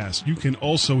Podcast. You can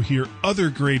also hear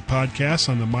other great podcasts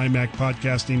on the MyMac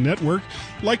Podcasting Network,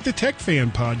 like the Tech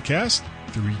Fan Podcast,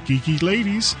 Three Geeky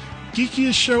Ladies,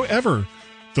 Geekiest Show Ever,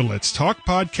 the Let's Talk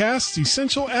Podcast,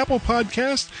 Essential Apple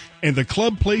Podcast, and the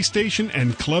Club PlayStation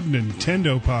and Club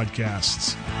Nintendo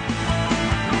Podcasts.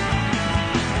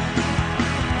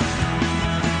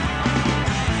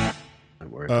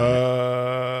 Don't worry about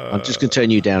it. I'm just going to turn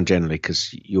you down generally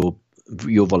because your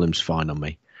volume's fine on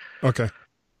me. Okay.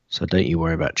 So don't you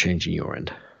worry about changing your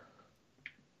end.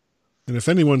 And if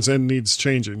anyone's end needs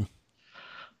changing,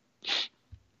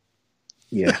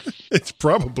 yeah, it's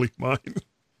probably mine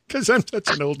because I'm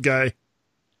such an old guy.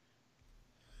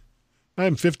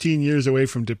 I'm 15 years away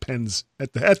from Depends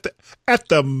at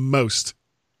the most.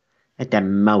 At the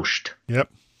most. Yep.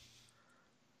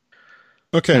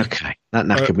 Okay. Okay. That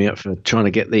knackered me up for trying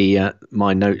to get the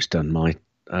my notes done, my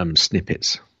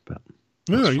snippets. But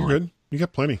no, you're good. You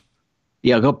got plenty.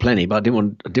 Yeah, I got plenty, but I didn't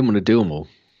want to do them all.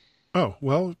 Oh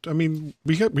well, I mean,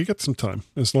 we got some time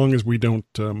as long as we don't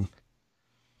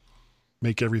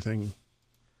make everything.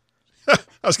 I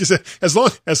was gonna say as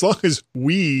long as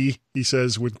we, he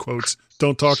says with quotes,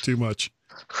 don't talk too much.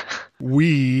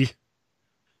 We.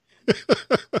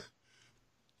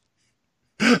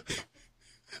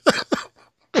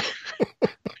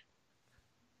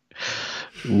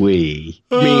 We,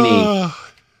 meaning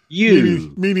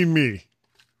you, meaning me.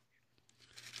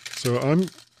 So I'm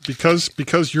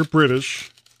because you're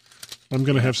British, I'm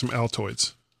going to have some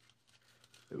Altoids.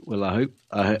 Well, I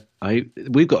hope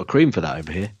we've got a cream for that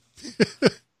over here.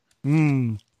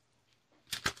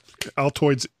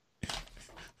 Altoids,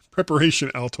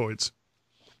 preparation Altoids.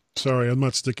 Sorry, I'm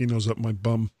not sticking those up my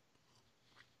bum.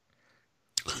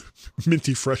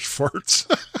 Minty fresh farts.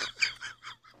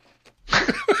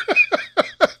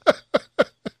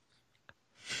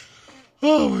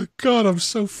 Oh my God, I'm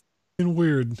so f***ing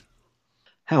weird.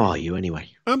 How are you anyway?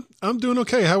 I'm doing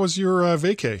okay. How was your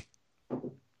vacay?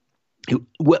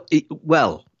 Well, it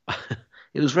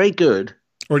was very good.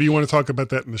 Or do you want to talk about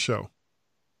that in the show?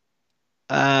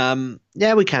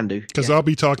 Yeah, we can do. Because I'll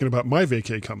be talking about my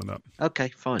vacay coming up. Okay,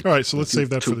 fine. All right, so let's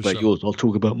save that for the show. Yours. I'll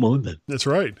talk about mine then. That's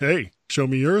right. Hey, show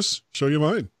me yours, show you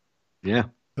mine. Yeah.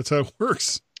 That's how it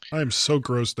works. I am so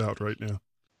grossed out right now.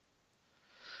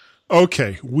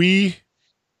 Okay, we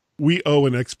owe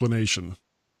an explanation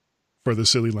for the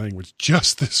silly language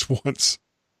just this once.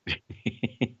 Do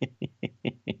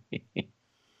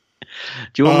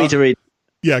you want me to read?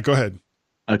 Yeah, go ahead.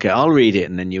 Okay, I'll read it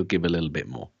and then you'll give a little bit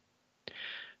more.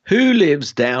 Who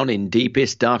lives down in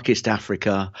deepest, darkest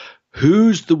Africa?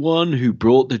 Who's the one who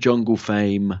brought the jungle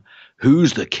fame?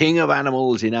 Who's the king of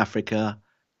animals in Africa?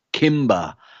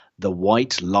 Kimba, the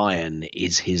white lion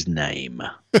is his name.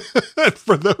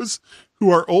 For those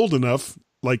who are old enough,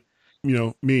 like,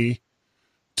 me,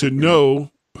 to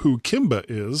know who Kimba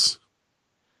is.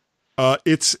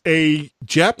 It's a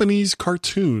Japanese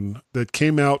cartoon that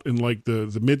came out in like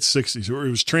the mid-'60s, or it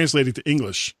was translated to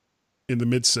English in the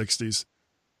mid-'60s.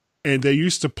 And they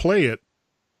used to play it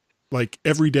like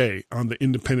every day on the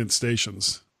independent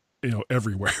stations,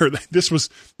 everywhere. This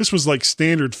was like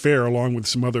standard fare along with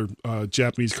some other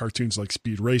Japanese cartoons like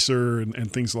Speed Racer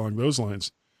and things along those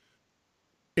lines.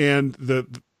 And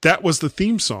that was the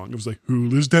theme song. It was like, who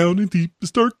lives down in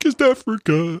deepest, darkest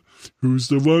Africa? Who's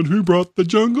the one who brought the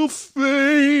jungle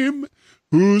fame?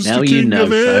 Who's the king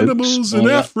of animals in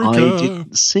Africa? I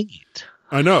didn't sing it.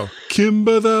 I know.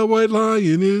 Kimba the White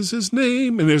Lion is his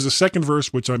name. And there's a second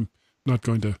verse, which I'm not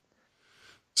going to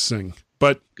sing.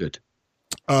 But good.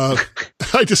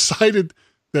 I decided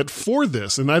that for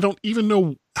this, and I don't even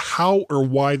know how or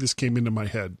why this came into my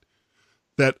head,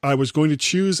 that I was going to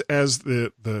choose as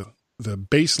the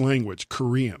base language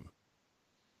Korean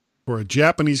for a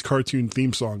Japanese cartoon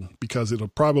theme song because it'll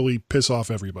probably piss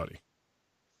off everybody.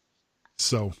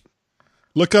 So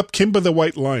look up Kimba the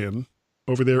White Lion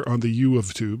over there on the U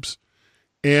of Tubes.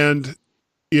 And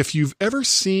if you've ever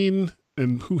seen,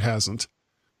 and who hasn't,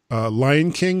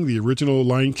 Lion King, the original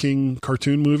Lion King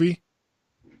cartoon movie,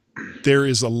 there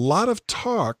is a lot of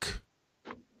talk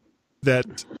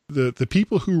that the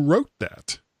people who wrote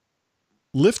that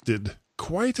lifted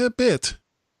quite a bit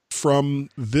from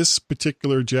this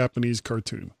particular Japanese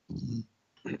cartoon.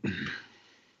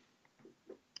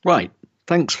 Right.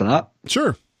 Thanks for that.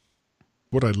 Sure.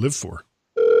 What I live for.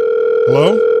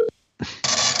 Hello?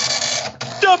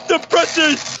 Stop the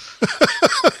presses!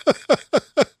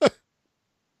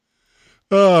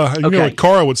 You know what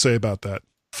Carl would say about that.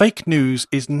 Fake news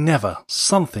is never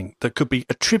something that could be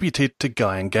attributed to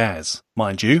Guy and Gaz.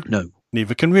 Mind you, no.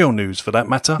 Neither can real news for that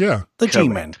matter. Yeah. The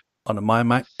G-Men on a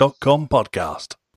MyMac.com podcast.